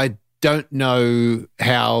 well, if I don't know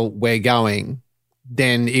how we're going,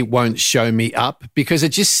 then it won't show me up? Because it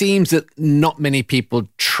just seems that not many people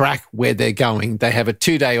track where they're going. They have a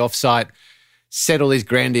 2-day offsite, set all these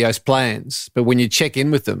grandiose plans, but when you check in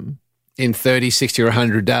with them in 30, 60 or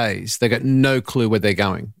 100 days, they got no clue where they're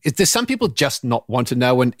going. Is there some people just not want to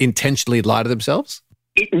know and intentionally lie to themselves?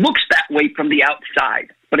 It looks that way from the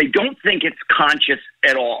outside, but I don't think it's conscious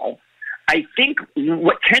at all. I think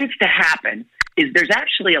what tends to happen is there's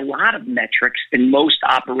actually a lot of metrics in most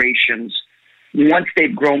operations once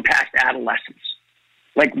they've grown past adolescence.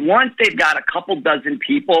 Like once they've got a couple dozen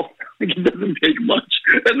people, it doesn't take much,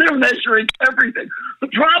 and they're measuring everything. The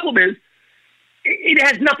problem is it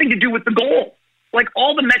has nothing to do with the goal. Like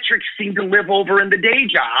all the metrics seem to live over in the day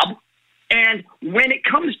job. And when it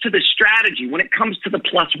comes to the strategy, when it comes to the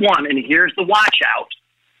 +1, and here's the watch out,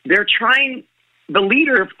 the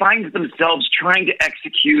leader finds themselves trying to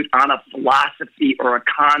execute on a philosophy or a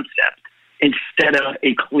concept instead of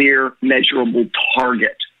a clear, measurable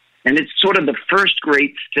target. And it's sort of the first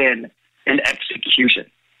great sin in execution.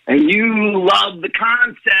 And you love the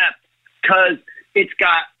concept because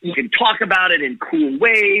you can talk about it in cool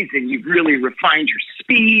ways, and you've really refined your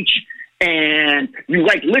speech, and you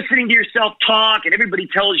like listening to yourself talk, and everybody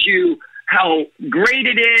tells you how great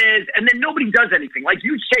it is, and then nobody does anything. Like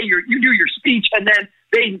you say you do your speech, and then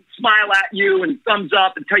they smile at you and thumbs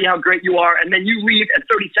up and tell you how great you are, and then you leave, and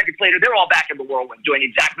 30 seconds later, they're all back in the whirlwind doing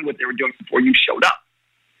exactly what they were doing before you showed up.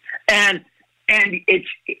 And it's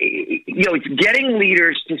getting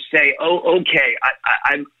leaders to say, oh, okay,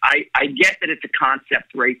 I get that it's a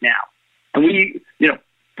concept right now, and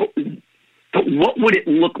but what would it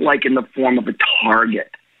look like in the form of a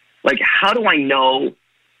target? Like, how do I know?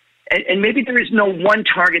 And maybe there is no one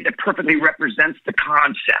target that perfectly represents the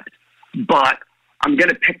concept, but I'm going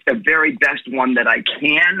to pick the very best one that I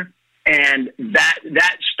can, and that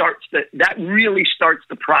really starts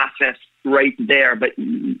the process right there. But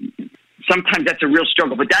sometimes that's a real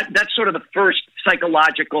struggle. But that's sort of the first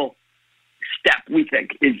psychological step, we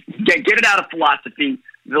think, is get it out of philosophy.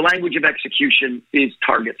 The language of execution is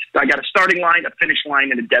targets. I got a starting line, a finish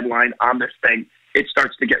line, and a deadline on this thing. It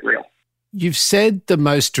starts to get real. You've said the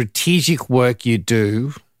most strategic work you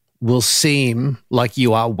do will seem like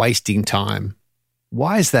you are wasting time.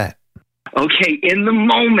 Why is that? Okay, in the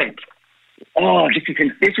moment. Oh, this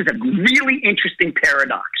is a really interesting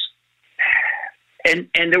paradox. And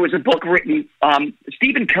there was a book written,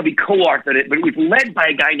 Stephen Covey co-authored it, but it was led by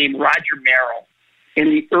a guy named Roger Merrill. In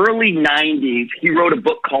the early 90s, he wrote a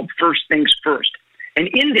book called First Things First. And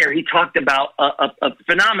in there, he talked about a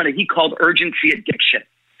phenomena he called urgency addiction.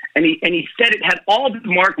 And he said it had all the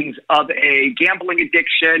markings of a gambling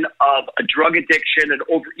addiction, of a drug addiction, an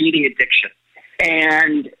overeating addiction.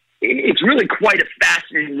 And it's really quite a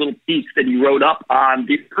fascinating little piece that he wrote up on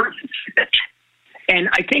the urgency addiction. And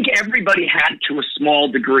I think everybody had to a small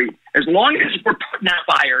degree. As long as we're putting out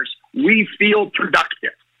fires, we feel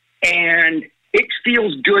productive. And it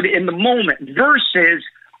feels good in the moment versus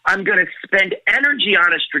I'm going to spend energy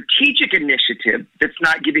on a strategic initiative that's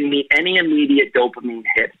not giving me any immediate dopamine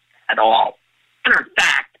hit at all. Matter of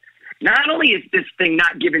fact, not only is this thing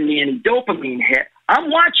not giving me any dopamine hit, I'm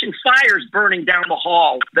watching fires burning down the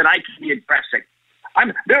hall that I could be addressing.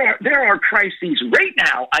 There are crises right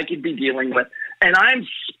now I could be dealing with, and I'm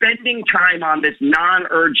spending time on this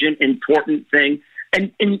non-urgent, important thing.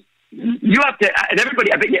 And you have to, and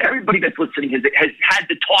everybody, I bet you everybody that's listening has had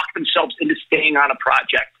to talk themselves into staying on a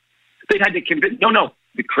project. They've had to convince, no,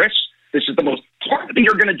 Chris, this is the most important thing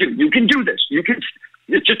you're going to do. You can do this.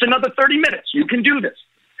 It's just another 30 minutes. You can do this.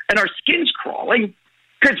 And our skin's crawling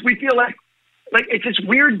because we feel like it's this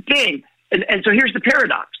weird thing. And so here's the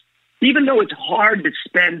paradox. Even though it's hard to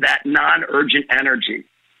spend that non-urgent energy,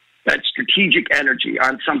 that strategic energy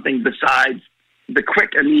on something besides the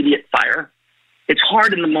quick, immediate fire, it's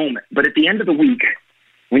hard in the moment. But at the end of the week,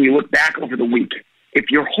 when you look back over the week, if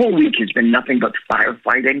your whole week has been nothing but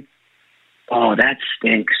firefighting, Oh, that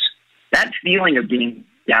stinks. That feeling of being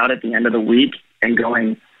out at the end of the week and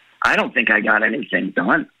going, I don't think I got anything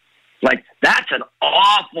done. Like, that's an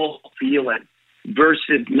awful feeling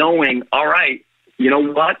versus knowing, all right, you know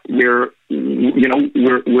what? We're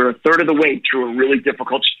a third of the way through a really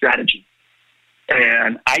difficult strategy.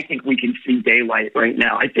 And I think we can see daylight right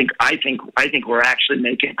now. I think we're actually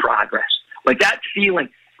making progress. Like that feeling.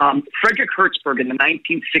 Frederick Hertzberg in the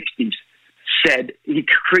 1960s said he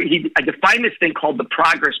defined this thing called the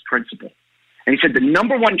progress principle. And he said the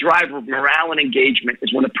number one driver of morale and engagement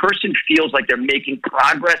is when a person feels like they're making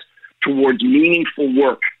progress towards meaningful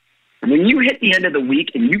work. And when you hit the end of the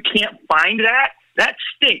week and you can't find that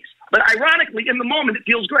stinks. But ironically, in the moment, it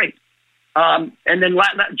feels great. And then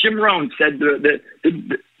Jim Rohn said the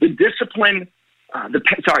discipline,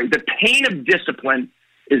 the pain of discipline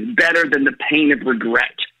is better than the pain of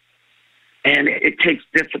regret. And it takes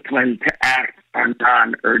discipline to act on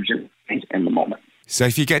non-urgent things in the moment. So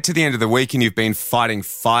if you get to the end of the week and you've been fighting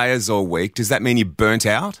fires all week, does that mean you're burnt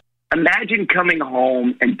out? Imagine coming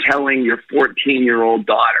home and telling your 14-year-old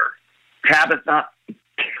daughter, Tabitha, I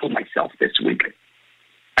killed myself this week.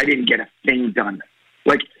 I didn't get a thing done.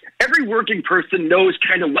 Like, every working person knows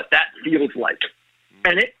kind of what that feels like.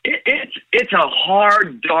 And it's a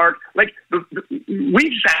hard, dark, like,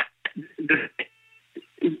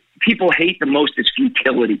 people hate the most is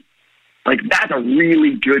futility. Like, that's a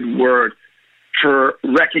really good word for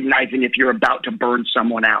recognizing if you're about to burn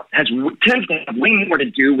someone out. It tends to have way more to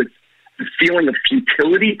do with the feeling of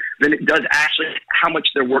futility than it does actually how much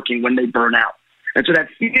they're working when they burn out. And so that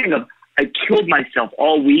feeling of, I killed myself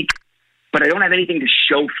all week, but I don't have anything to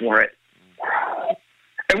show for it.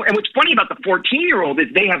 And what's funny about the 14-year-old is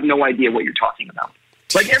they have no idea what you're talking about.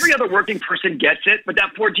 Like, every other working person gets it, but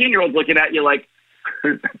that 14-year-old looking at you like,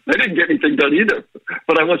 I didn't get anything done either,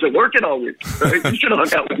 but I wasn't working all week. Right? You should have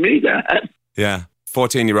hung out with me, Dad. Yeah.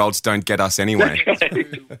 14-year-olds don't get us anyway.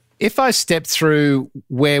 If I step through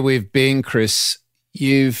where we've been, Chris,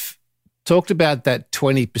 you've talked about that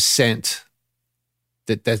 20%,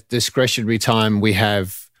 that discretionary time we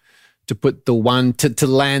have to put to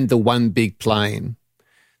land the one big plane.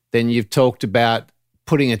 Then you've talked about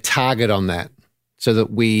putting a target on that so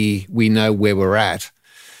that we know where we're at.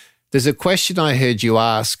 There's a question I heard you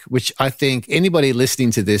ask, which I think anybody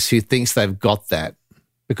listening to this who thinks they've got that,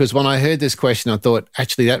 because when I heard this question, I thought,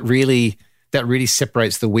 actually, that really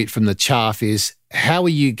separates the wheat from the chaff, is how are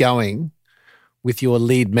you going with your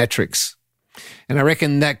lead metrics? And I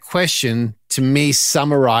reckon that question, to me,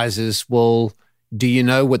 summarizes, well, do you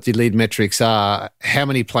know what the lead metrics are? How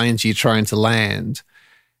many planes are you trying to land?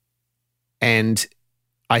 And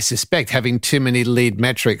I suspect having too many lead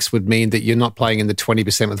metrics would mean that you're not playing in the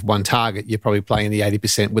 20% with one target. You're probably playing in the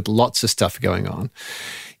 80% with lots of stuff going on.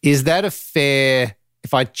 Is that a fair,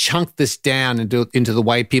 if I chunk this down into the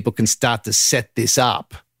way people can start to set this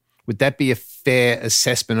up, would that be a fair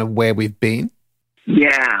assessment of where we've been?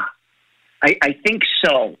 Yeah, I think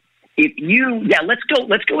so.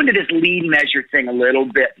 Let's go into this lead measure thing a little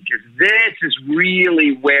bit, because this is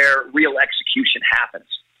really where real execution happens.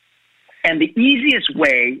 And the easiest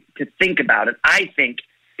way to think about it, I think,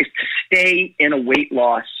 is to stay in a weight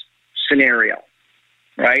loss scenario,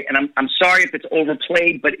 right? And I'm sorry if it's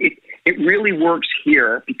overplayed, but it really works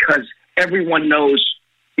here because everyone knows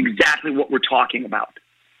exactly what we're talking about.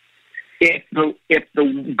 If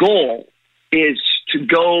the goal is to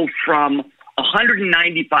go from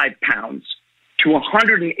 195 pounds to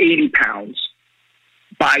 180 pounds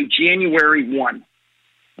by January 1,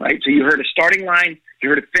 right? So you heard a starting line, you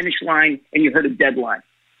heard a finish line, and you heard a deadline.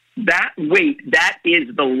 That weight, that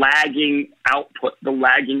is the lagging output, the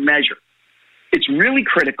lagging measure. It's really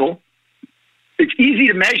critical. It's easy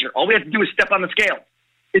to measure. All we have to do is step on the scale.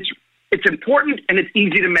 It's important and it's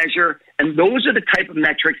easy to measure, and those are the type of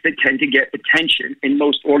metrics that tend to get attention in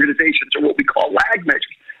most organizations, or what we call lag measures.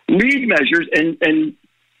 Lead measures, and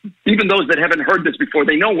even those that haven't heard this before,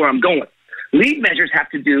 they know where I'm going. Lead measures have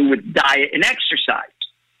to do with diet and exercise.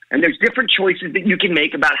 And there's different choices that you can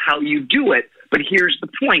make about how you do it. But here's the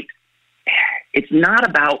point. It's not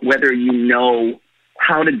about whether you know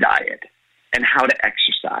how to diet and how to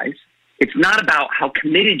exercise. It's not about how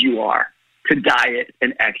committed you are to diet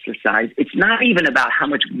and exercise. It's not even about how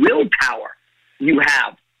much willpower you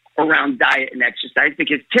have around diet and exercise,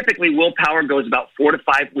 because typically willpower goes about 4 to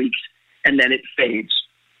 5 weeks and then it fades.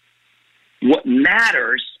 What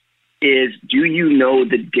matters is, do you know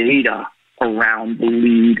the data around the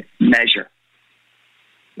lead measure,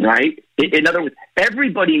 right? In other words,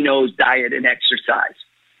 everybody knows diet and exercise.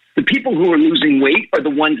 The people who are losing weight are the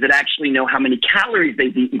ones that actually know how many calories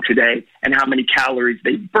they've eaten today and how many calories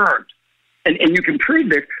they've burned. And you can prove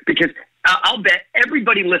this because I'll bet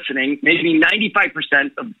everybody listening, maybe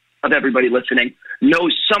 95% of everybody listening,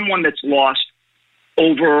 knows someone that's lost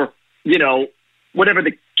over, whatever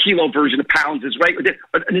the kilo version of pounds is, right?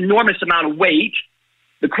 An enormous amount of weight.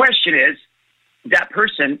 The question is, that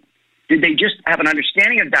person, did they just have an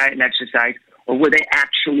understanding of diet and exercise, or were they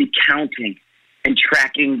actually counting and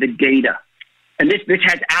tracking the data? And this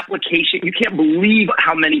has application. You can't believe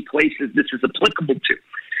how many places this is applicable to.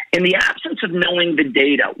 In the absence of knowing the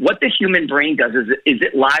data, what the human brain does is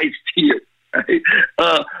it lies to you. Right?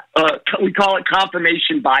 We call it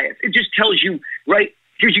confirmation bias. It just tells you, right?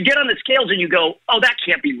 Because you get on the scales and you go, oh, that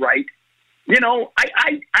can't be right.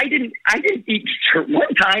 I didn't eat dessert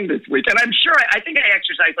one time this week, and I'm sure I think I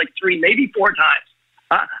exercised like 3, maybe 4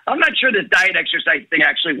 times. I'm not sure this diet exercise thing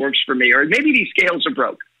actually works for me, or maybe these scales are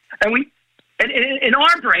broke. And in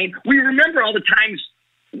our brain, we remember all the times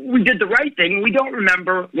we did the right thing, and we don't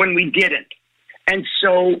remember when we didn't. And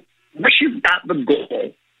so once you've got the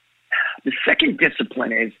goal, the second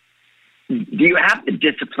discipline is, do you have the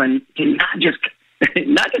discipline to not just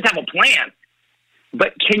have a plan,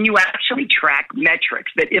 but can you actually track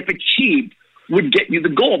metrics that, if achieved, would get you the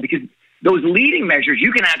goal? Because those leading measures,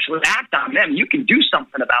 you can actually act on them. You can do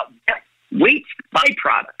something about them. Weight's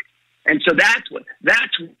byproduct. And so that's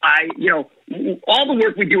why, all the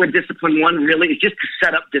work we do in Discipline 1 really is just to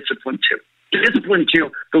set up Discipline 2. Discipline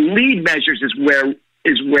 2, the lead measures is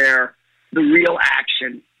where the real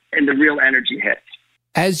action and the real energy hits.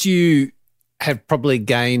 As you have probably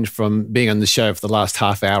gained from being on the show for the last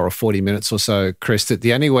half hour or 40 minutes or so, Chris, that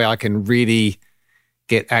the only way I can really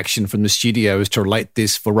get action from the studio is to relate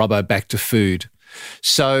this for Robbo back to food.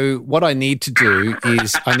 So what I need to do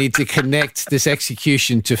is I need to connect this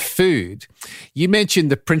execution to food. You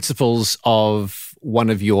mentioned the principles of one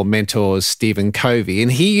of your mentors, Stephen Covey,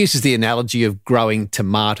 and he uses the analogy of growing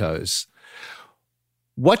tomatoes.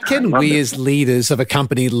 What can we as leaders of a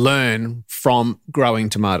company learn from growing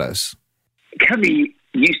tomatoes? Covey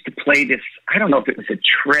used to play this, I don't know if it was a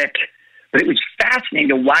trick, but it was fascinating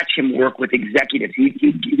to watch him work with executives.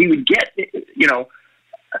 He would get,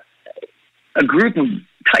 a group of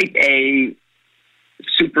type A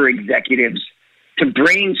super executives to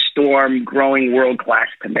brainstorm growing world-class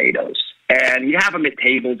tomatoes. And he'd have them at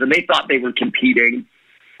tables, and they thought they were competing.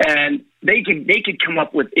 And they could come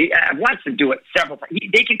up with, I've watched them do it several times,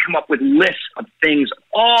 they could come up with lists of things,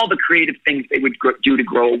 all the creative things they would do to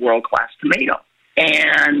grow a world-class tomato.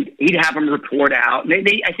 And he'd have them report out. And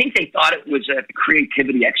I think they thought it was a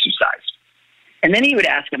creativity exercise. And then he would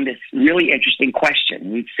ask them this really interesting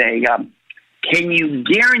question. He'd say, can you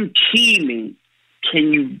guarantee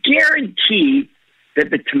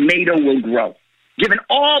that the tomato will grow? Given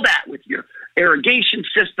all that with your irrigation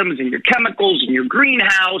systems and your chemicals and your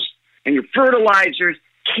greenhouse and your fertilizers,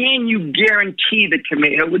 can you guarantee the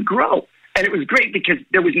tomato would grow? And it was great because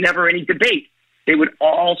there was never any debate. They would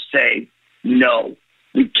all say, no,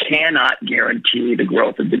 we cannot guarantee the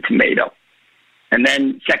growth of the tomato. And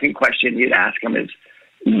then second question you'd ask them is,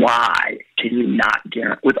 why can you not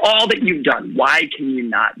guarantee, with all that you've done, why can you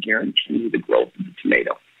not guarantee the growth of the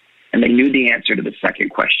tomato? And they knew the answer to the second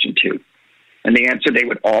question too. And the answer they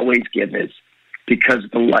would always give is, because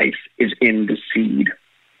the life is in the seed.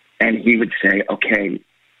 And he would say, okay,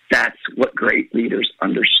 that's what great leaders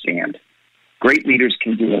understand. Great leaders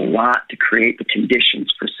can do a lot to create the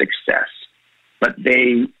conditions for success, but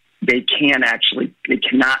they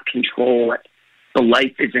cannot control it. The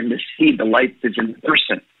life is in the seed. The life is in the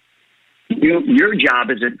person. Your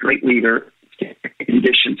job as a great leader is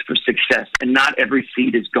conditions for success, and not every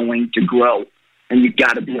seed is going to grow, and you've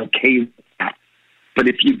got to be okay with that. But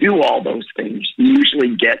if you do all those things, you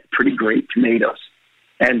usually get pretty great tomatoes.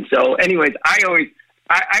 And so, anyways, I always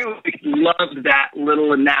loved that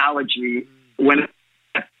little analogy when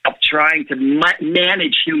I'm trying to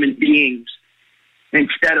manage human beings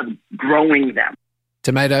instead of growing them.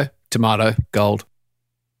 Tomato, gold.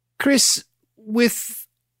 Chris, with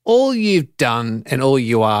all you've done and all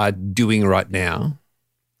you are doing right now,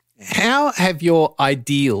 how have your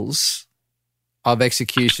ideals of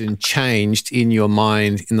execution changed in your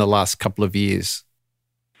mind in the last couple of years?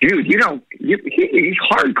 Dude, these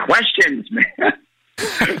hard questions, man.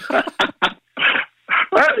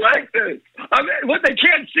 I like this. What they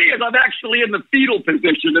can't see is I'm actually in the fetal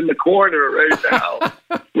position in the corner right now,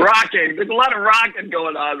 rocking. There's a lot of rocking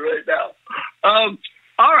going on right now.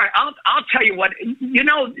 All right, I'll tell you what.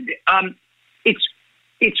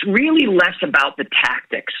 It's really less about the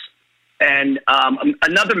tactics. And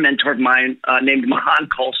another mentor of mine named Mahan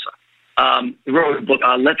Khalsa wrote a book,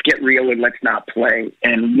 Let's Get Real and Let's Not Play.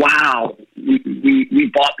 And wow,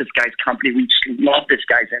 we bought this guy's company. We just love this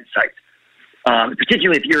guy's insights.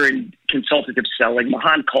 Particularly if you're in consultative selling.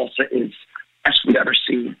 Mahan Khalsa is best we've ever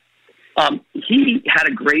seen. He had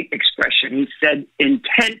a great expression. He said,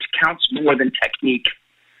 intent counts more than technique.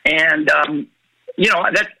 And,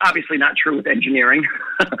 that's obviously not true with engineering,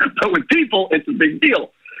 but with people, it's a big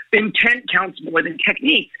deal. Intent counts more than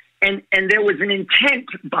technique. And there was an intent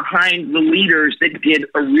behind the leaders that did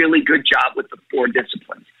a really good job with the 4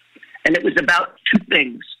 disciplines. And it was about 2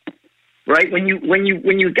 things, right? When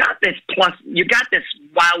you got this you got this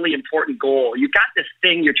wildly important goal, you got this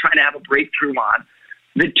thing you're trying to have a breakthrough on.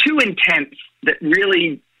 The 2 intents that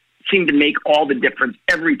really seemed to make all the difference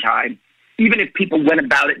every time, even if people went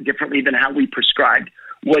about it differently than how we prescribed,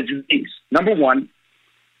 was these. Number 1,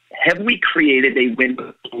 have we created a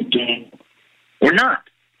winnable game or not?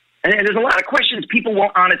 And there's a lot of questions people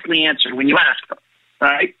won't honestly answer when you ask them,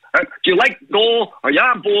 right? Do you like the goal? Are you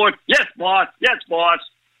on board? Yes, boss. Yes, boss.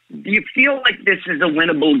 Do you feel like this is a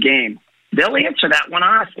winnable game? They'll answer that one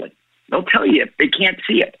honestly. They'll tell you if they can't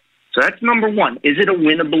see it. So that's number 1. Is it a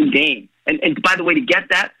winnable game? And by the way, to get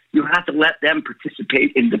that, you have to let them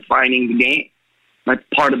participate in defining the game. That's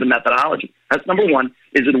part of the methodology. That's number 1.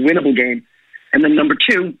 Is it a winnable game? And then number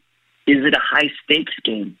 2, is it a high stakes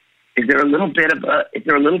game? Is there a little bit of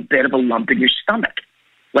a lump in your stomach?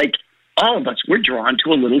 Like all of us, we're drawn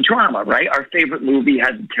to a little drama, right? Our favorite movie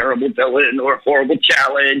has a terrible villain or a horrible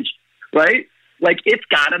challenge, right? Like it's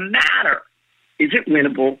got to matter. Is it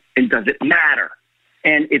winnable and does it matter?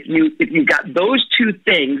 And if you got those 2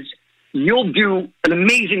 things, you'll do an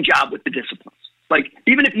amazing job with the disciplines. Like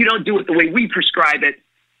even if you don't do it the way we prescribe it,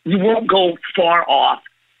 you won't go far off.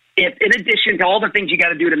 If in addition to all the things you got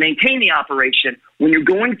to do to maintain the operation, when you're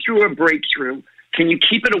going through a breakthrough, can you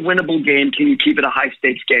keep it a winnable game? Can you keep it a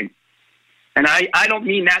high-stakes game? And I don't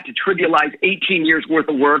mean that to trivialize 18 years' worth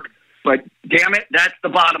of work, but damn it, that's the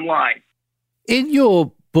bottom line. In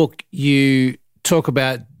your book, you talk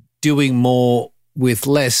about doing more with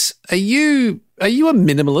less. Are you a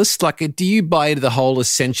minimalist? Like, do you buy into the whole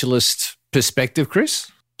essentialist perspective,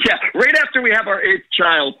 Chris? Yeah, right after we have our 8th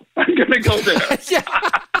child, I'm going to go there.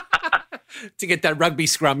 To get that rugby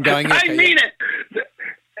scrum going. I mean it.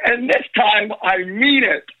 And this time, I mean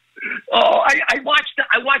it. Oh, I watched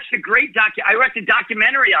the great I watched a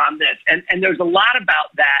documentary on this, and there's a lot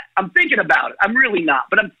about that. I'm thinking about it. I'm really not,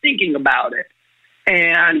 but I'm thinking about it.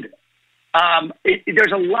 And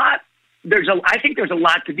there's a lot. I think there's a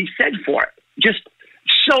lot to be said for it. Just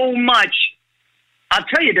so much. I'll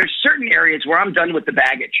tell you, there's certain areas where I'm done with the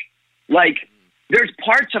baggage. Like, there's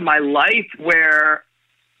parts of my life where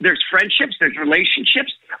there's friendships, there's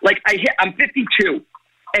relationships. Like, I'm 52,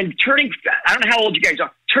 and I don't know how old you guys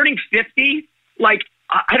are, turning 50, like,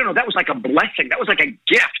 I don't know, that was like a blessing. That was like a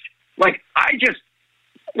gift. Like,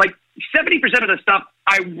 70% of the stuff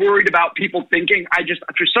I worried about people thinking,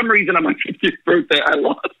 for some reason on my 50th birthday, I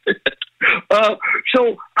lost it.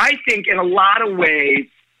 So I think in a lot of ways,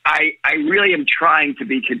 I really am trying to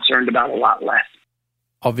be concerned about a lot less.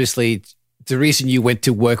 Obviously, the reason you went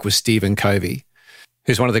to work with Stephen Covey,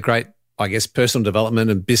 who's one of the great, I guess, personal development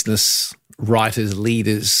and business writers,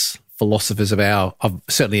 leaders, philosophers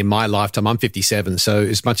certainly in my lifetime. I'm 57, so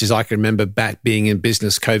as much as I can remember back being in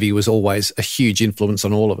business, Covey was always a huge influence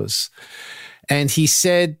on all of us. And he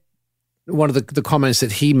said, one of the comments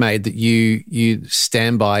that he made that you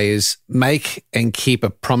stand by is make and keep a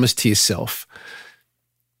promise to yourself.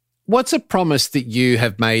 What's a promise that you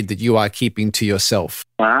have made that you are keeping to yourself?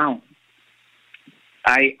 Wow.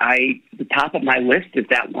 The top of my list is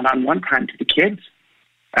that one-on-one time to the kids.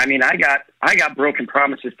 I mean, I got broken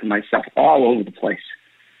promises to myself all over the place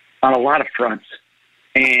on a lot of fronts.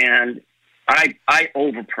 And I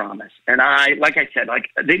overpromise. And like I said,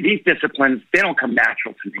 these disciplines, they don't come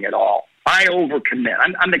natural to me at all. I overcommit.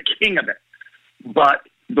 I'm the king of it. But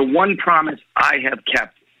the one promise I have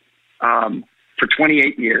kept for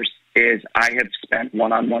 28 years is I have spent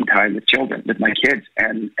one-on-one time with children, with my kids,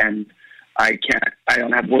 and I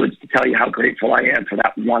don't have words to tell you how grateful I am for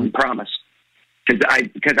that one promise. Because I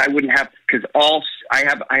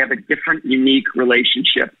have a different, unique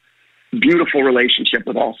relationship, beautiful relationship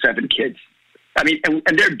with all 7 kids. I mean,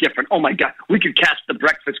 and they're different. Oh my God, we could cast the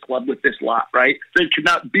Breakfast Club with this lot, right? They could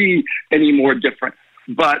not be any more different.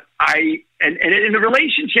 But and the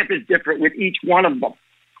relationship is different with each one of them.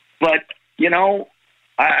 But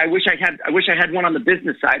I wish I had one on the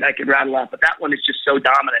business side I could rattle off, but that one is just so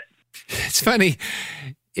dominant. It's funny.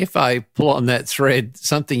 If I pull on that thread,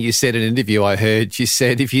 something you said in an interview I heard, you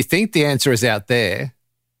said, if you think the answer is out there,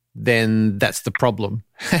 then that's the problem.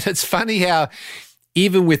 And it's funny how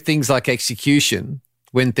even with things like execution,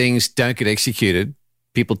 when things don't get executed,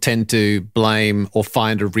 people tend to blame or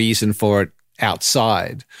find a reason for it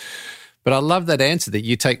outside. But I love that answer that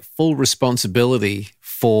you take full responsibility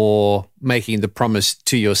for making the promise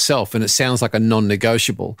to yourself, and it sounds like a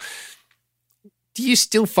non-negotiable. Do you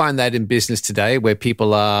still find that in business today where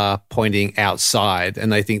people are pointing outside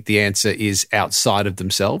and they think the answer is outside of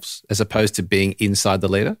themselves as opposed to being inside the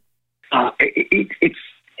leader?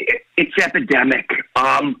 It's epidemic.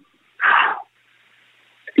 Don't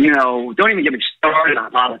even get me started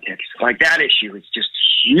on politics. Like, that issue is just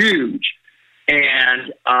huge.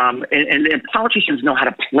 And politicians know how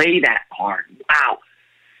to play that card. Wow.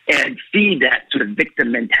 And feed that sort of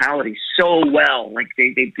victim mentality so well. Like,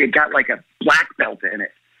 they've got like a black belt in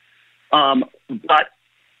it. But,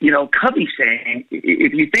 Covey's saying,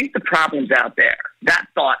 if you think the problem's out there, that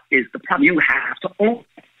thought is the problem. You have to own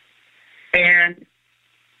it. And,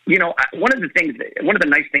 one of the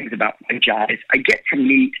nice things about my job is I get to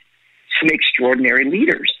meet some extraordinary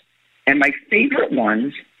leaders. And my favorite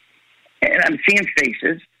ones, and I'm seeing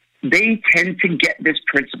faces, they tend to get this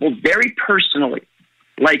principle very personally.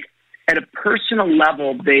 Like, at a personal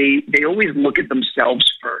level, they always look at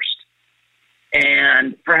themselves first.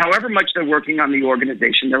 And for however much they're working on the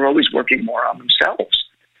organization, they're always working more on themselves.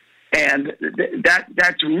 And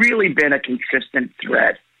that's really been a consistent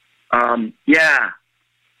thread. I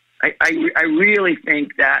really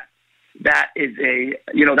think that is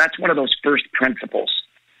that's one of those first principles.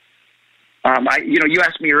 You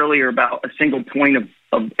asked me earlier about a single point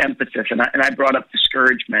of emphasis, and I brought up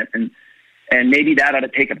discouragement, and maybe that ought to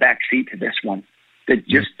take a back seat to this one. That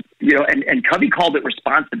just, and Covey called it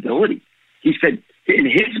responsibility. He said, in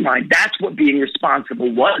his mind, that's what being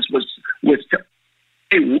responsible was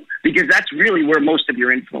to, because that's really where most of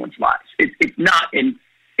your influence lies. It's not in,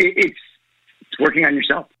 it's working on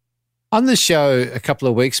yourself. On the show a couple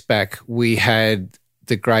of weeks back, we had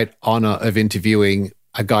the great honor of interviewing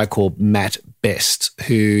a guy called Matt Best,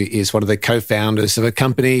 who is one of the co-founders of a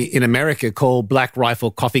company in America called Black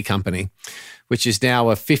Rifle Coffee Company, which is now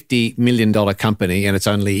a $50 million company, and it's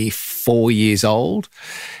only 4 years old.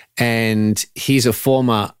 And he's a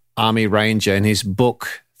former Army Ranger, and his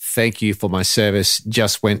book, Thank You for My Service,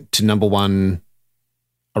 just went to #1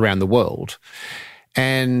 around the world.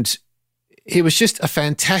 And it was just a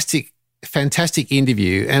fantastic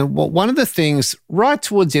interview. And one of the things right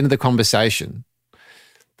towards the end of the conversation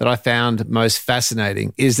that I found most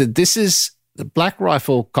fascinating is that this is the Black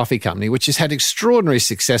Rifle Coffee Company, which has had extraordinary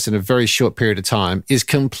success in a very short period of time, is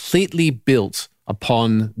completely built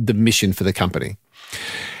upon the mission for the company.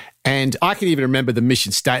 And I can even remember the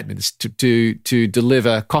mission statement is to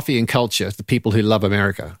deliver coffee and culture to the people who love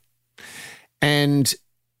America. And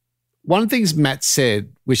one of the things Matt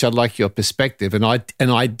said, which I'd like your perspective, and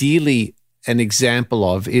ideally an example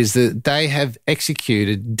of, is that they have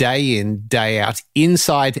executed day in, day out,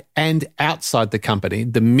 inside and outside the company,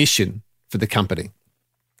 the mission for the company.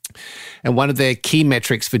 And one of their key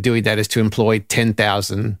metrics for doing that is to employ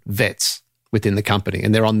 10,000 vets within the company,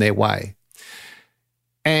 and they're on their way.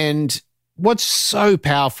 And what's so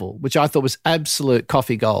powerful, which I thought was absolute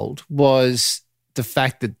coffee gold, was the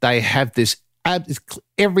fact that they have this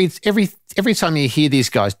every time you hear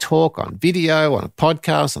these guys talk on video, on a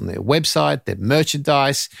podcast, on their website, their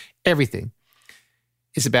merchandise, everything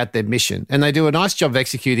is about their mission. And they do a nice job of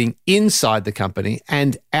executing inside the company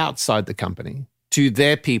and outside the company to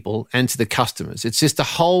their people and to the customers. It's just the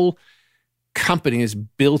whole company is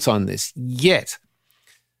built on this. Yet,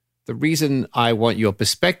 the reason I want your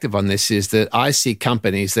perspective on this is that I see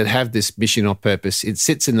companies that have this mission or purpose. It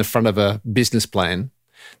sits in the front of a business plan.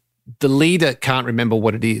 The leader can't remember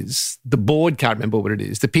what it is. The board can't remember what it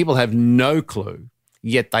is. The people have no clue,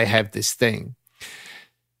 yet they have this thing.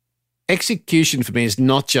 Execution for me is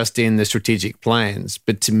not just in the strategic plans,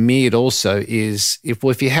 but to me it also is,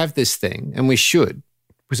 if you have this thing, and we should,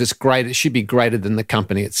 because it's great, it should be greater than the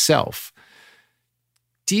company itself.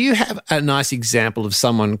 Do you have a nice example of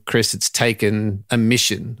someone, Chris, that's taken a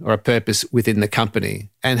mission or a purpose within the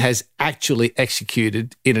company and has actually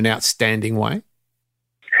executed in an outstanding way?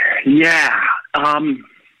 Yeah.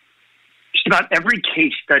 Just about every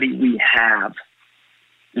case study we have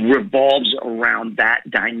revolves around that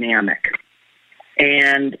dynamic.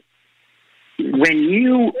 And when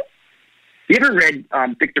you ever read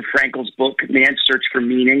Viktor Frankl's book, Man's Search for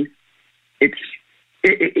Meaning? To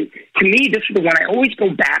me, this is the one I always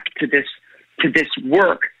go back to this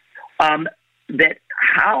work, that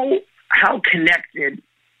how connected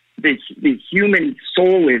the human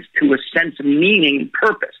soul is to a sense of meaning and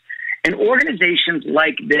purpose. And organizations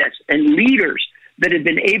like this and leaders that have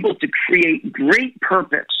been able to create great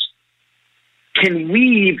purpose can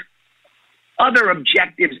weave other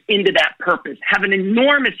objectives into that purpose, have an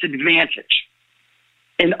enormous advantage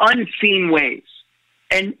in unseen ways.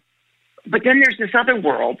 And But then there's this other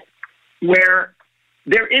world where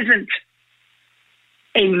there isn't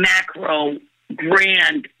a macro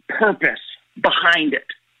grand purpose behind it.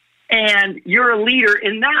 And you're a leader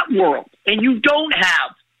in that world. And you don't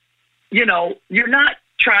have, you're not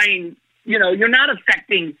trying, you're not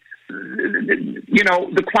affecting,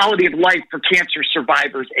 the quality of life for cancer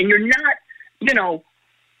survivors. And you're not,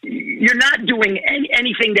 you're not doing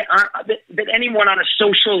anything that anyone on a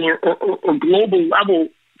social or global level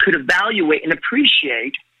could evaluate and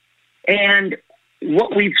appreciate. And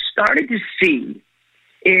what we've started to see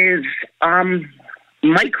is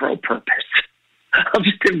micro purpose. I'll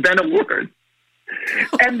just invent a word.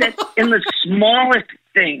 And that in the smallest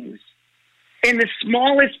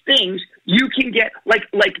things, you can get, like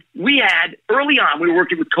we had early on, we were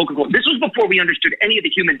working with Coca-Cola. This was before we understood any of the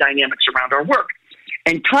human dynamics around our work.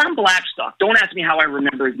 And Tom Blackstock, don't ask me how I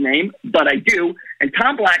remember his name, but I do. And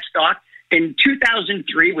Tom Blackstock in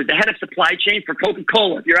 2003 was the head of supply chain for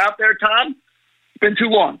Coca-Cola. If you're out there, Tom, it's been too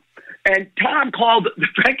long. And Tom called the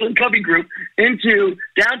Franklin Covey Group into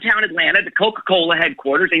downtown Atlanta, the Coca-Cola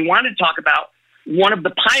headquarters, and he wanted to talk about one of the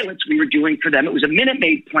pilots we were doing for them. It was a Minute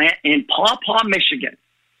Maid plant in Paw Paw, Michigan.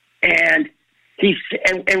 And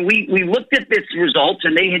we looked at this results,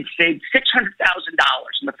 and they had saved $600,000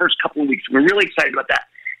 in the first couple of weeks. We're really excited about that.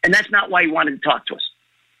 And that's not why he wanted to talk to us.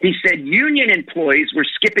 He said union employees were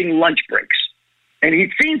skipping lunch breaks. And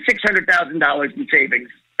he'd seen $600,000 in savings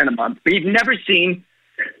in a month, but he'd never seen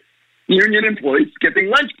union employees skipping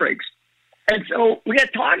lunch breaks. And so we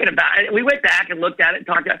got talking about it. We went back and looked at it and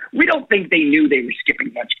talked about it. We don't think they knew they were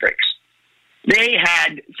skipping lunch breaks. They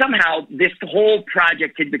had somehow this whole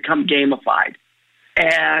project had become gamified,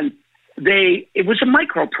 and it was a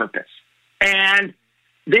micro purpose, and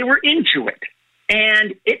they were into it,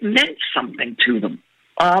 and it meant something to them.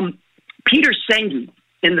 Peter Senge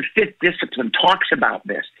in The Fifth Discipline talks about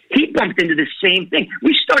this. He bumped into the same thing.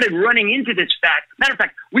 We started running into this fact. Matter of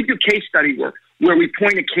fact, we do case study work where we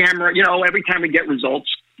point a camera, every time we get results,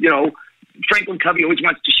 Franklin Covey always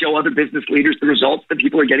wants to show other business leaders the results that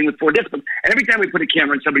people are getting with 4 disciplines. And every time we put a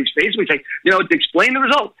camera in somebody's face, we say, to explain the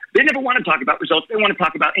results. They never want to talk about results. They want to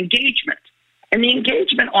talk about engagement. And the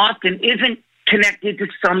engagement often isn't connected to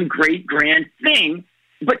some great grand thing,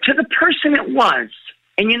 but to the person it was.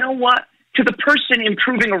 And you know what? To the person,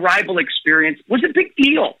 improving a rival experience was a big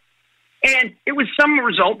deal. And it was some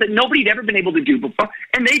result that nobody had ever been able to do before.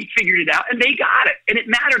 And they figured it out, and they got it. And it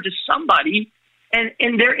mattered to somebody. And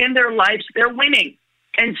in their lives, they're winning.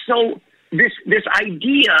 And so this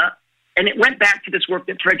idea, and it went back to this work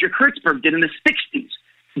that Frederick Hertzberg did in the 60s,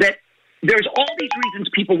 that there's all these reasons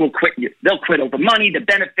people will quit you. They'll quit over money, the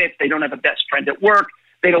benefits, they don't have a best friend at work,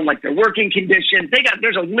 they don't like their working conditions.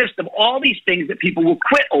 There's a list of all these things that people will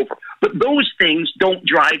quit over. But those things don't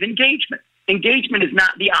drive engagement. Engagement is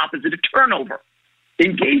not the opposite of turnover.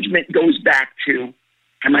 Engagement goes back to,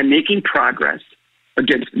 am I making progress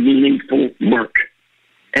against meaningful work?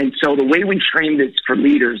 And so the way we frame this for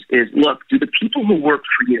leaders is, look, do the people who work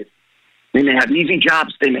for you, they may have easy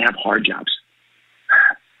jobs, they may have hard jobs.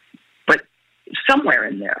 But somewhere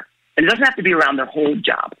in there, and it doesn't have to be around their whole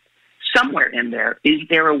job, somewhere in there, is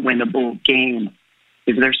there a winnable game?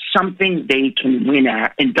 Is there something they can win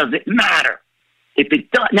at? And does it matter? If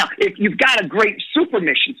it does, now, if you've got a great super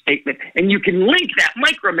mission statement and you can link that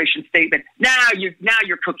micro mission statement, now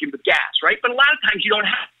you're cooking with gas, right? But a lot of times you don't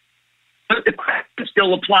have. But the question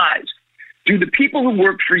still applies. Do the people who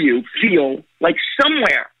work for you feel like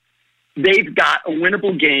somewhere they've got a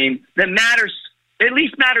winnable game that matters, at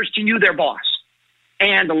least matters to you, their boss?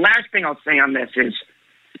 And the last thing I'll say on this is,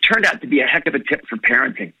 it turned out to be a heck of a tip for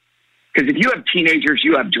parenting. Because if you have teenagers,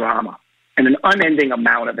 you have drama and an unending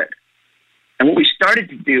amount of it. And what we started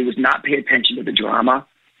to do was not pay attention to the drama.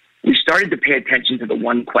 We started to pay attention to the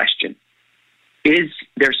one question. Is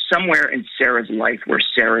there somewhere in Sarah's life where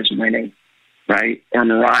Sarah's winning, right? Or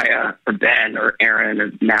Mariah, or Ben, or Aaron,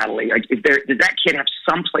 or Natalie? Like, does that kid have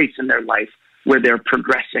some place in their life where they're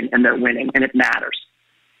progressing and they're winning, and it matters?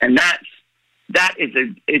 And that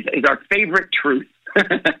is our favorite truth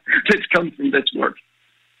that's come from this work.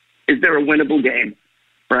 Is there a winnable game,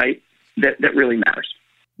 right? That really matters.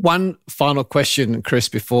 One final question, Chris,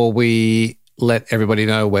 before we let everybody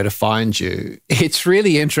know where to find you. It's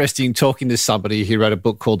really interesting talking to somebody who wrote a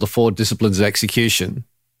book called The 4 Disciplines of Execution.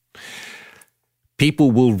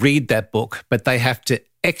 People will read that book, but they have to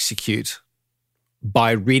execute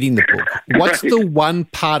by reading the book. What's the one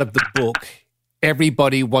part of the book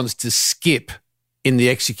everybody wants to skip in the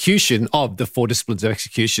execution of the 4 Disciplines of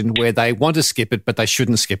Execution, where they want to skip it, but they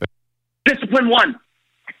shouldn't skip it? Discipline 1.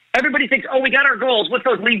 Everybody thinks, we got our goals. What's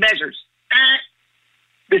those lead measures?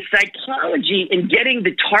 the psychology in getting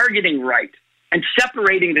the targeting right and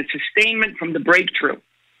separating the sustainment from the breakthrough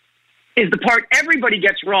is the part everybody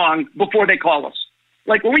gets wrong before they call us.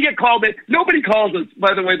 Like when we get called in, nobody calls us,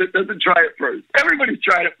 by the way, that doesn't try it first. Everybody's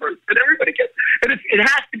tried it first. And everybody gets, and it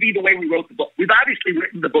has to be the way we wrote the book. We've obviously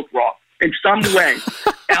written the book wrong in some way.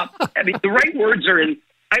 Now, I mean, the right words are in.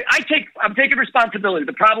 I'm taking responsibility.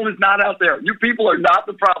 The problem is not out there. You people are not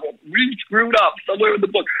the problem. We screwed up somewhere in the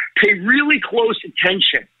book. Pay really close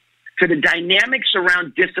attention to the dynamics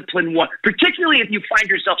around discipline one, particularly if you find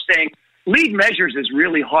yourself saying, lead measures is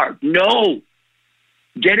really hard. No.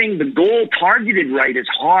 Getting the goal targeted right is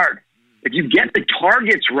hard. If you get the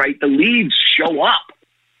targets right, the leads show up.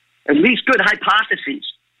 At least good hypotheses.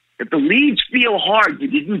 If the leads feel hard, you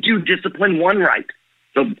didn't do discipline one right.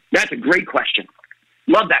 So that's a great question.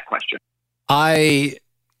 Love that question. I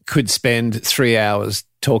could spend 3 hours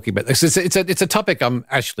talking about this. It's a topic I'm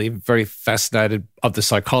actually very fascinated of, the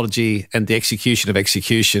psychology and the execution of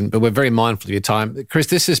execution, but we're very mindful of your time. Chris,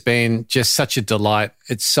 this has been just such a delight.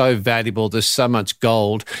 It's so valuable. There's so much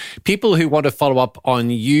gold. People who want to follow up on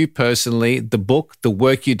you personally, the book, the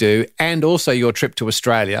work you do, and also your trip to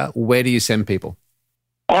Australia, where do you send people?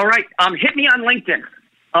 All right. Hit me on LinkedIn,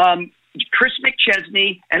 Chris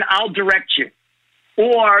McChesney, and I'll direct you.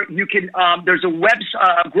 Or you can, there's a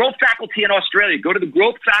growth faculty in Australia. Go to the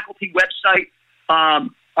growth faculty website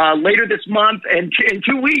later this month and in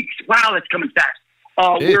 2 weeks. Wow, that's coming fast.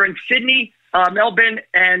 We're in Sydney, Melbourne,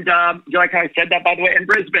 and like how I said that, by the way, and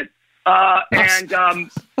Brisbane. Nice. And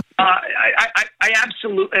I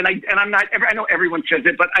absolutely, and I'm not, I know everyone says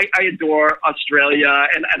it, but I adore Australia.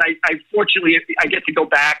 And I fortunately, I get to go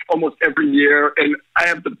back almost every year, and I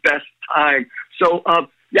have the best time. So,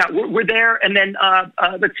 yeah, we're there. And then,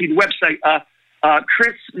 let's see, the website,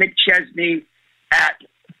 Chris McChesney at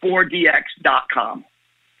 4dx.com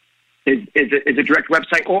is a direct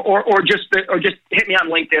website, or just hit me on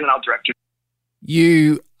LinkedIn and I'll direct you.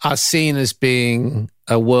 You are seen as being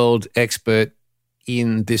a world expert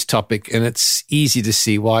in this topic, and it's easy to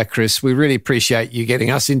see why, Chris. We really appreciate you getting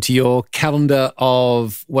us into your calendar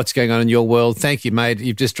of what's going on in your world. Thank you, mate.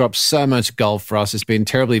 You've just dropped so much gold for us. It's been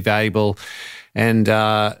terribly valuable. And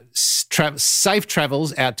safe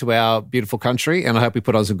travels out to our beautiful country, and I hope we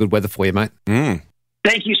put on some good weather for you, mate.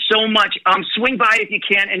 Thank you so much. Swing by if you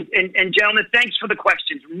can. And gentlemen, thanks for the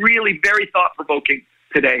questions. Really very thought-provoking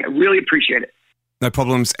today. I really appreciate it. No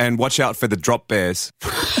problems. And watch out for the drop bears.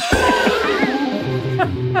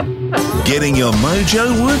 Getting your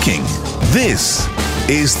mojo working. This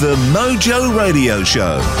is the Mojo Radio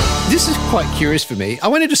Show. This is quite curious for me. I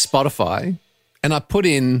went into Spotify and I put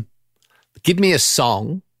in, give me a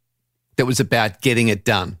song that was about getting it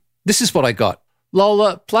done. This is what I got.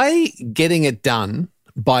 Lola, play Getting It Done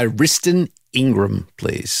by Riston Ingram,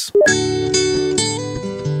 please.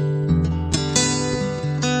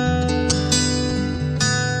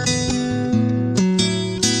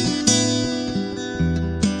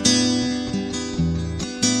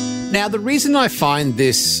 Now, the reason I find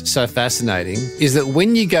this so fascinating is that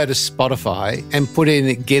when you go to Spotify and put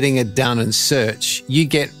in Getting It Done and search, you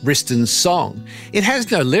get Riston's song. It has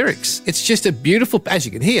no lyrics. It's just a beautiful, as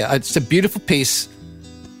you can hear, it's a beautiful piece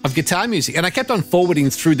of guitar music. And I kept on forwarding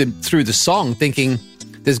through the song thinking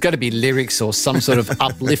there's got to be lyrics or some sort of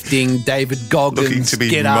uplifting David Goggins, looking to be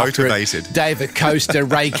get motivated. After it, David Coaster,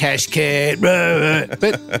 Ray Cashcat.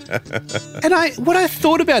 What I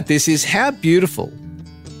thought about this is how beautiful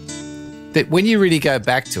that when you really go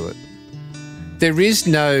back to it, there is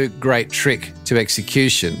no great trick to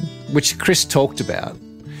execution, which Chris talked about,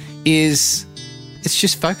 it's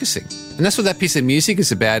just focusing. And that's what that piece of music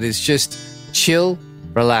is about, is just chill,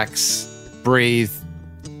 relax, breathe,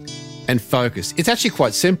 and focus. It's actually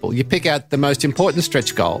quite simple. You pick out the most important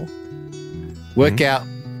stretch goal, work out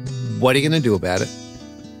what are you going to do about it,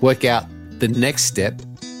 work out the next step,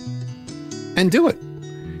 and do it.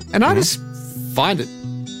 And I just find it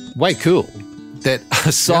way cool that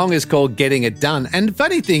a song is called Getting It Done. And the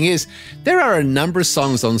funny thing is, there are a number of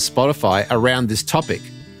songs on Spotify around this topic,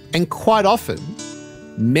 and quite often,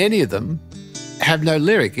 many of them have no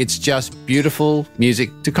lyric. It's just beautiful music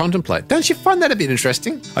to contemplate. Don't you find that a bit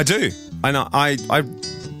interesting? I do. I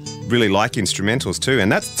really like instrumentals too,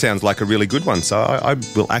 and that sounds like a really good one. So I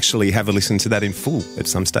will actually have a listen to that in full at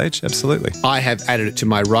some stage. Absolutely. I have added it to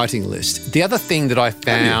my writing list. The other thing that I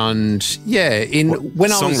found,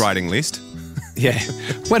 songwriting list. Yeah,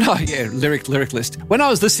 lyric list. When I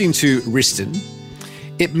was listening to Riston,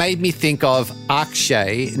 it made me think of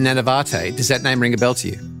Akshay Nanavate. Does that name ring a bell to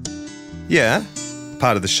you? Yeah,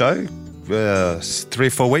 part of the show 3 or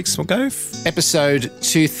 4 weeks we'll go. Episode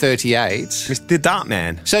 238. The Dart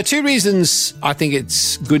Man. So 2 reasons I think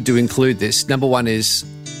it's good to include this. Number 1 is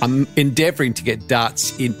I'm endeavouring to get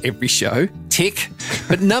darts in every show. Tick.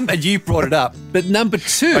 But you brought it up. But number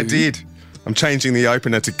 2. I did. I'm changing the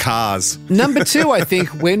opener to cars. Number 2, I think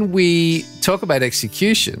when we talk about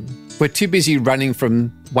execution, we're too busy running from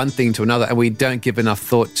one thing to another and we don't give enough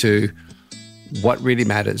thought to what really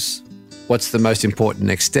matters. What's the most important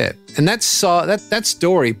next step? And that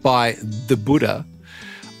story by the Buddha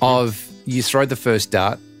of you throw the first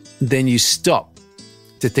dart, then you stop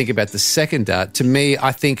to think about the second dart. To me,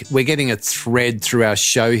 I think we're getting a thread through our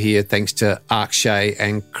show here, thanks to Akshay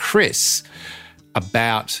and Chris,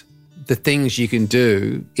 about the things you can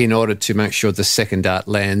do in order to make sure the second dart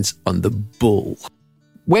lands on the bull.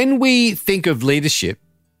 When we think of leadership,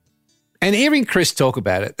 and hearing Chris talk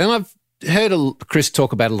about it, and I've heard Chris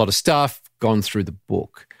talk about a lot of stuff, gone through the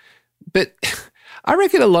book, but I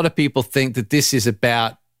reckon a lot of people think that this is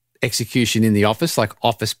about execution in the office, like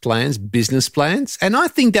office plans, business plans, and I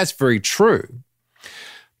think that's very true.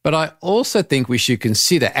 But I also think we should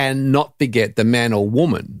consider and not forget the man or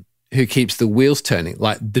woman who keeps the wheels turning,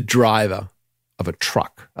 like the driver of a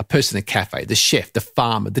truck, a person in a cafe, the chef, the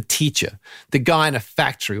farmer, the teacher, the guy in a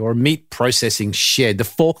factory or a meat processing shed, the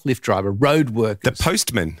forklift driver, road workers. The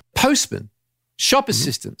postman, shop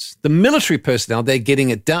assistants, the military personnel, they're getting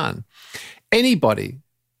it done. Anybody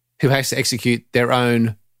who has to execute their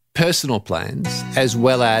own personal plans as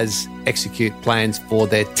well as execute plans for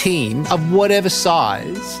their team of whatever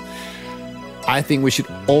size, I think we should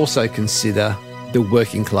also consider the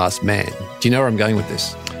working class man. Do you know where I'm going with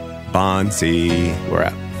this? Bonzi. We're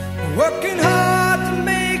out. Working hard to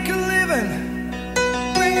make a living,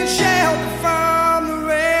 bringing shelter from the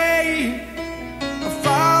rain. My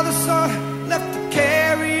father's son left to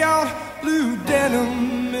carry on, blue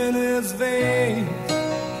denim in his veins.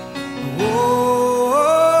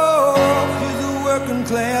 Whoa, he's a working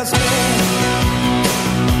class man.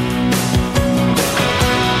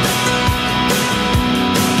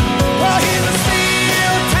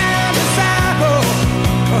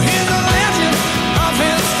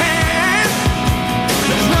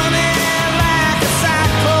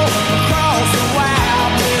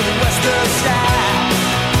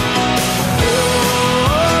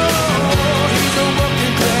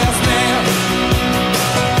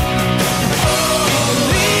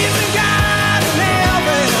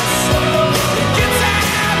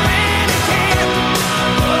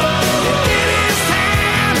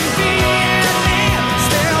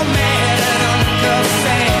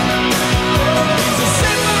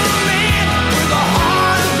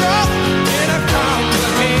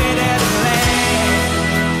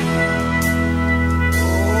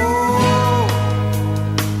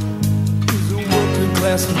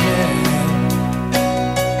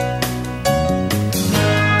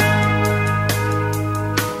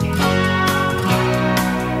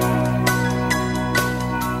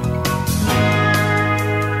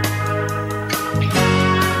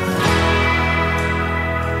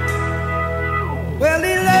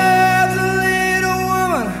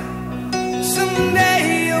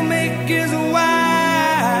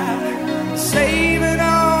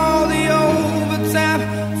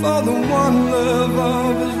 For the one love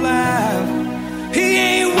of his life.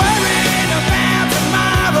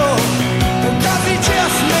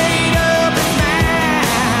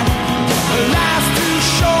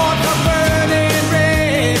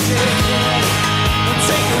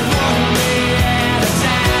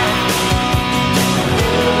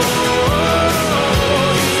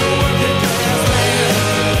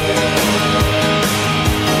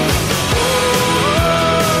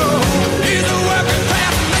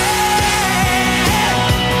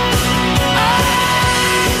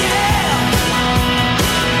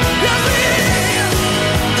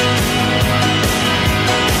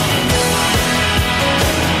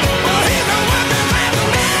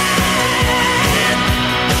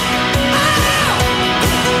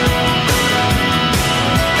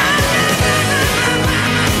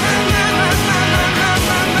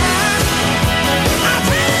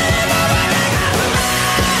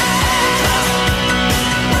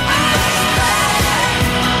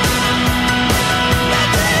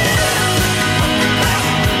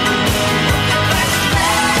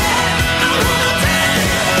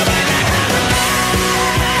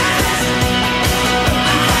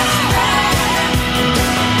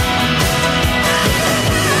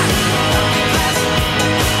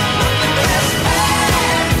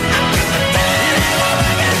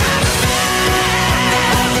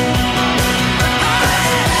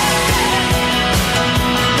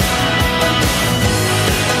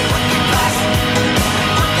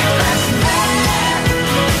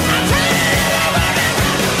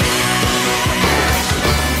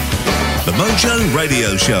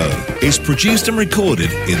 Radio Show is produced and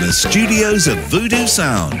recorded in the studios of Voodoo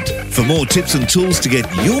Sound. For more tips and tools to get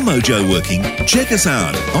your mojo working, check us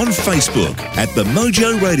out on Facebook at The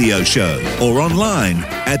Mojo Radio Show or online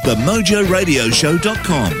at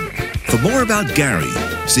themojoradioshow.com. For more about Gary,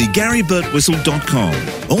 see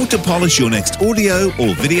GaryBurtWhistle.com, or to polish your next audio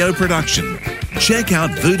or video production, check out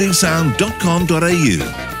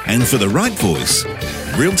voodoosound.com.au. And for the right voice,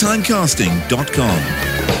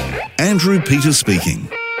 realtimecasting.com. Andrew Peters speaking.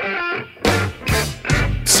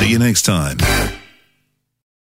 See you next time.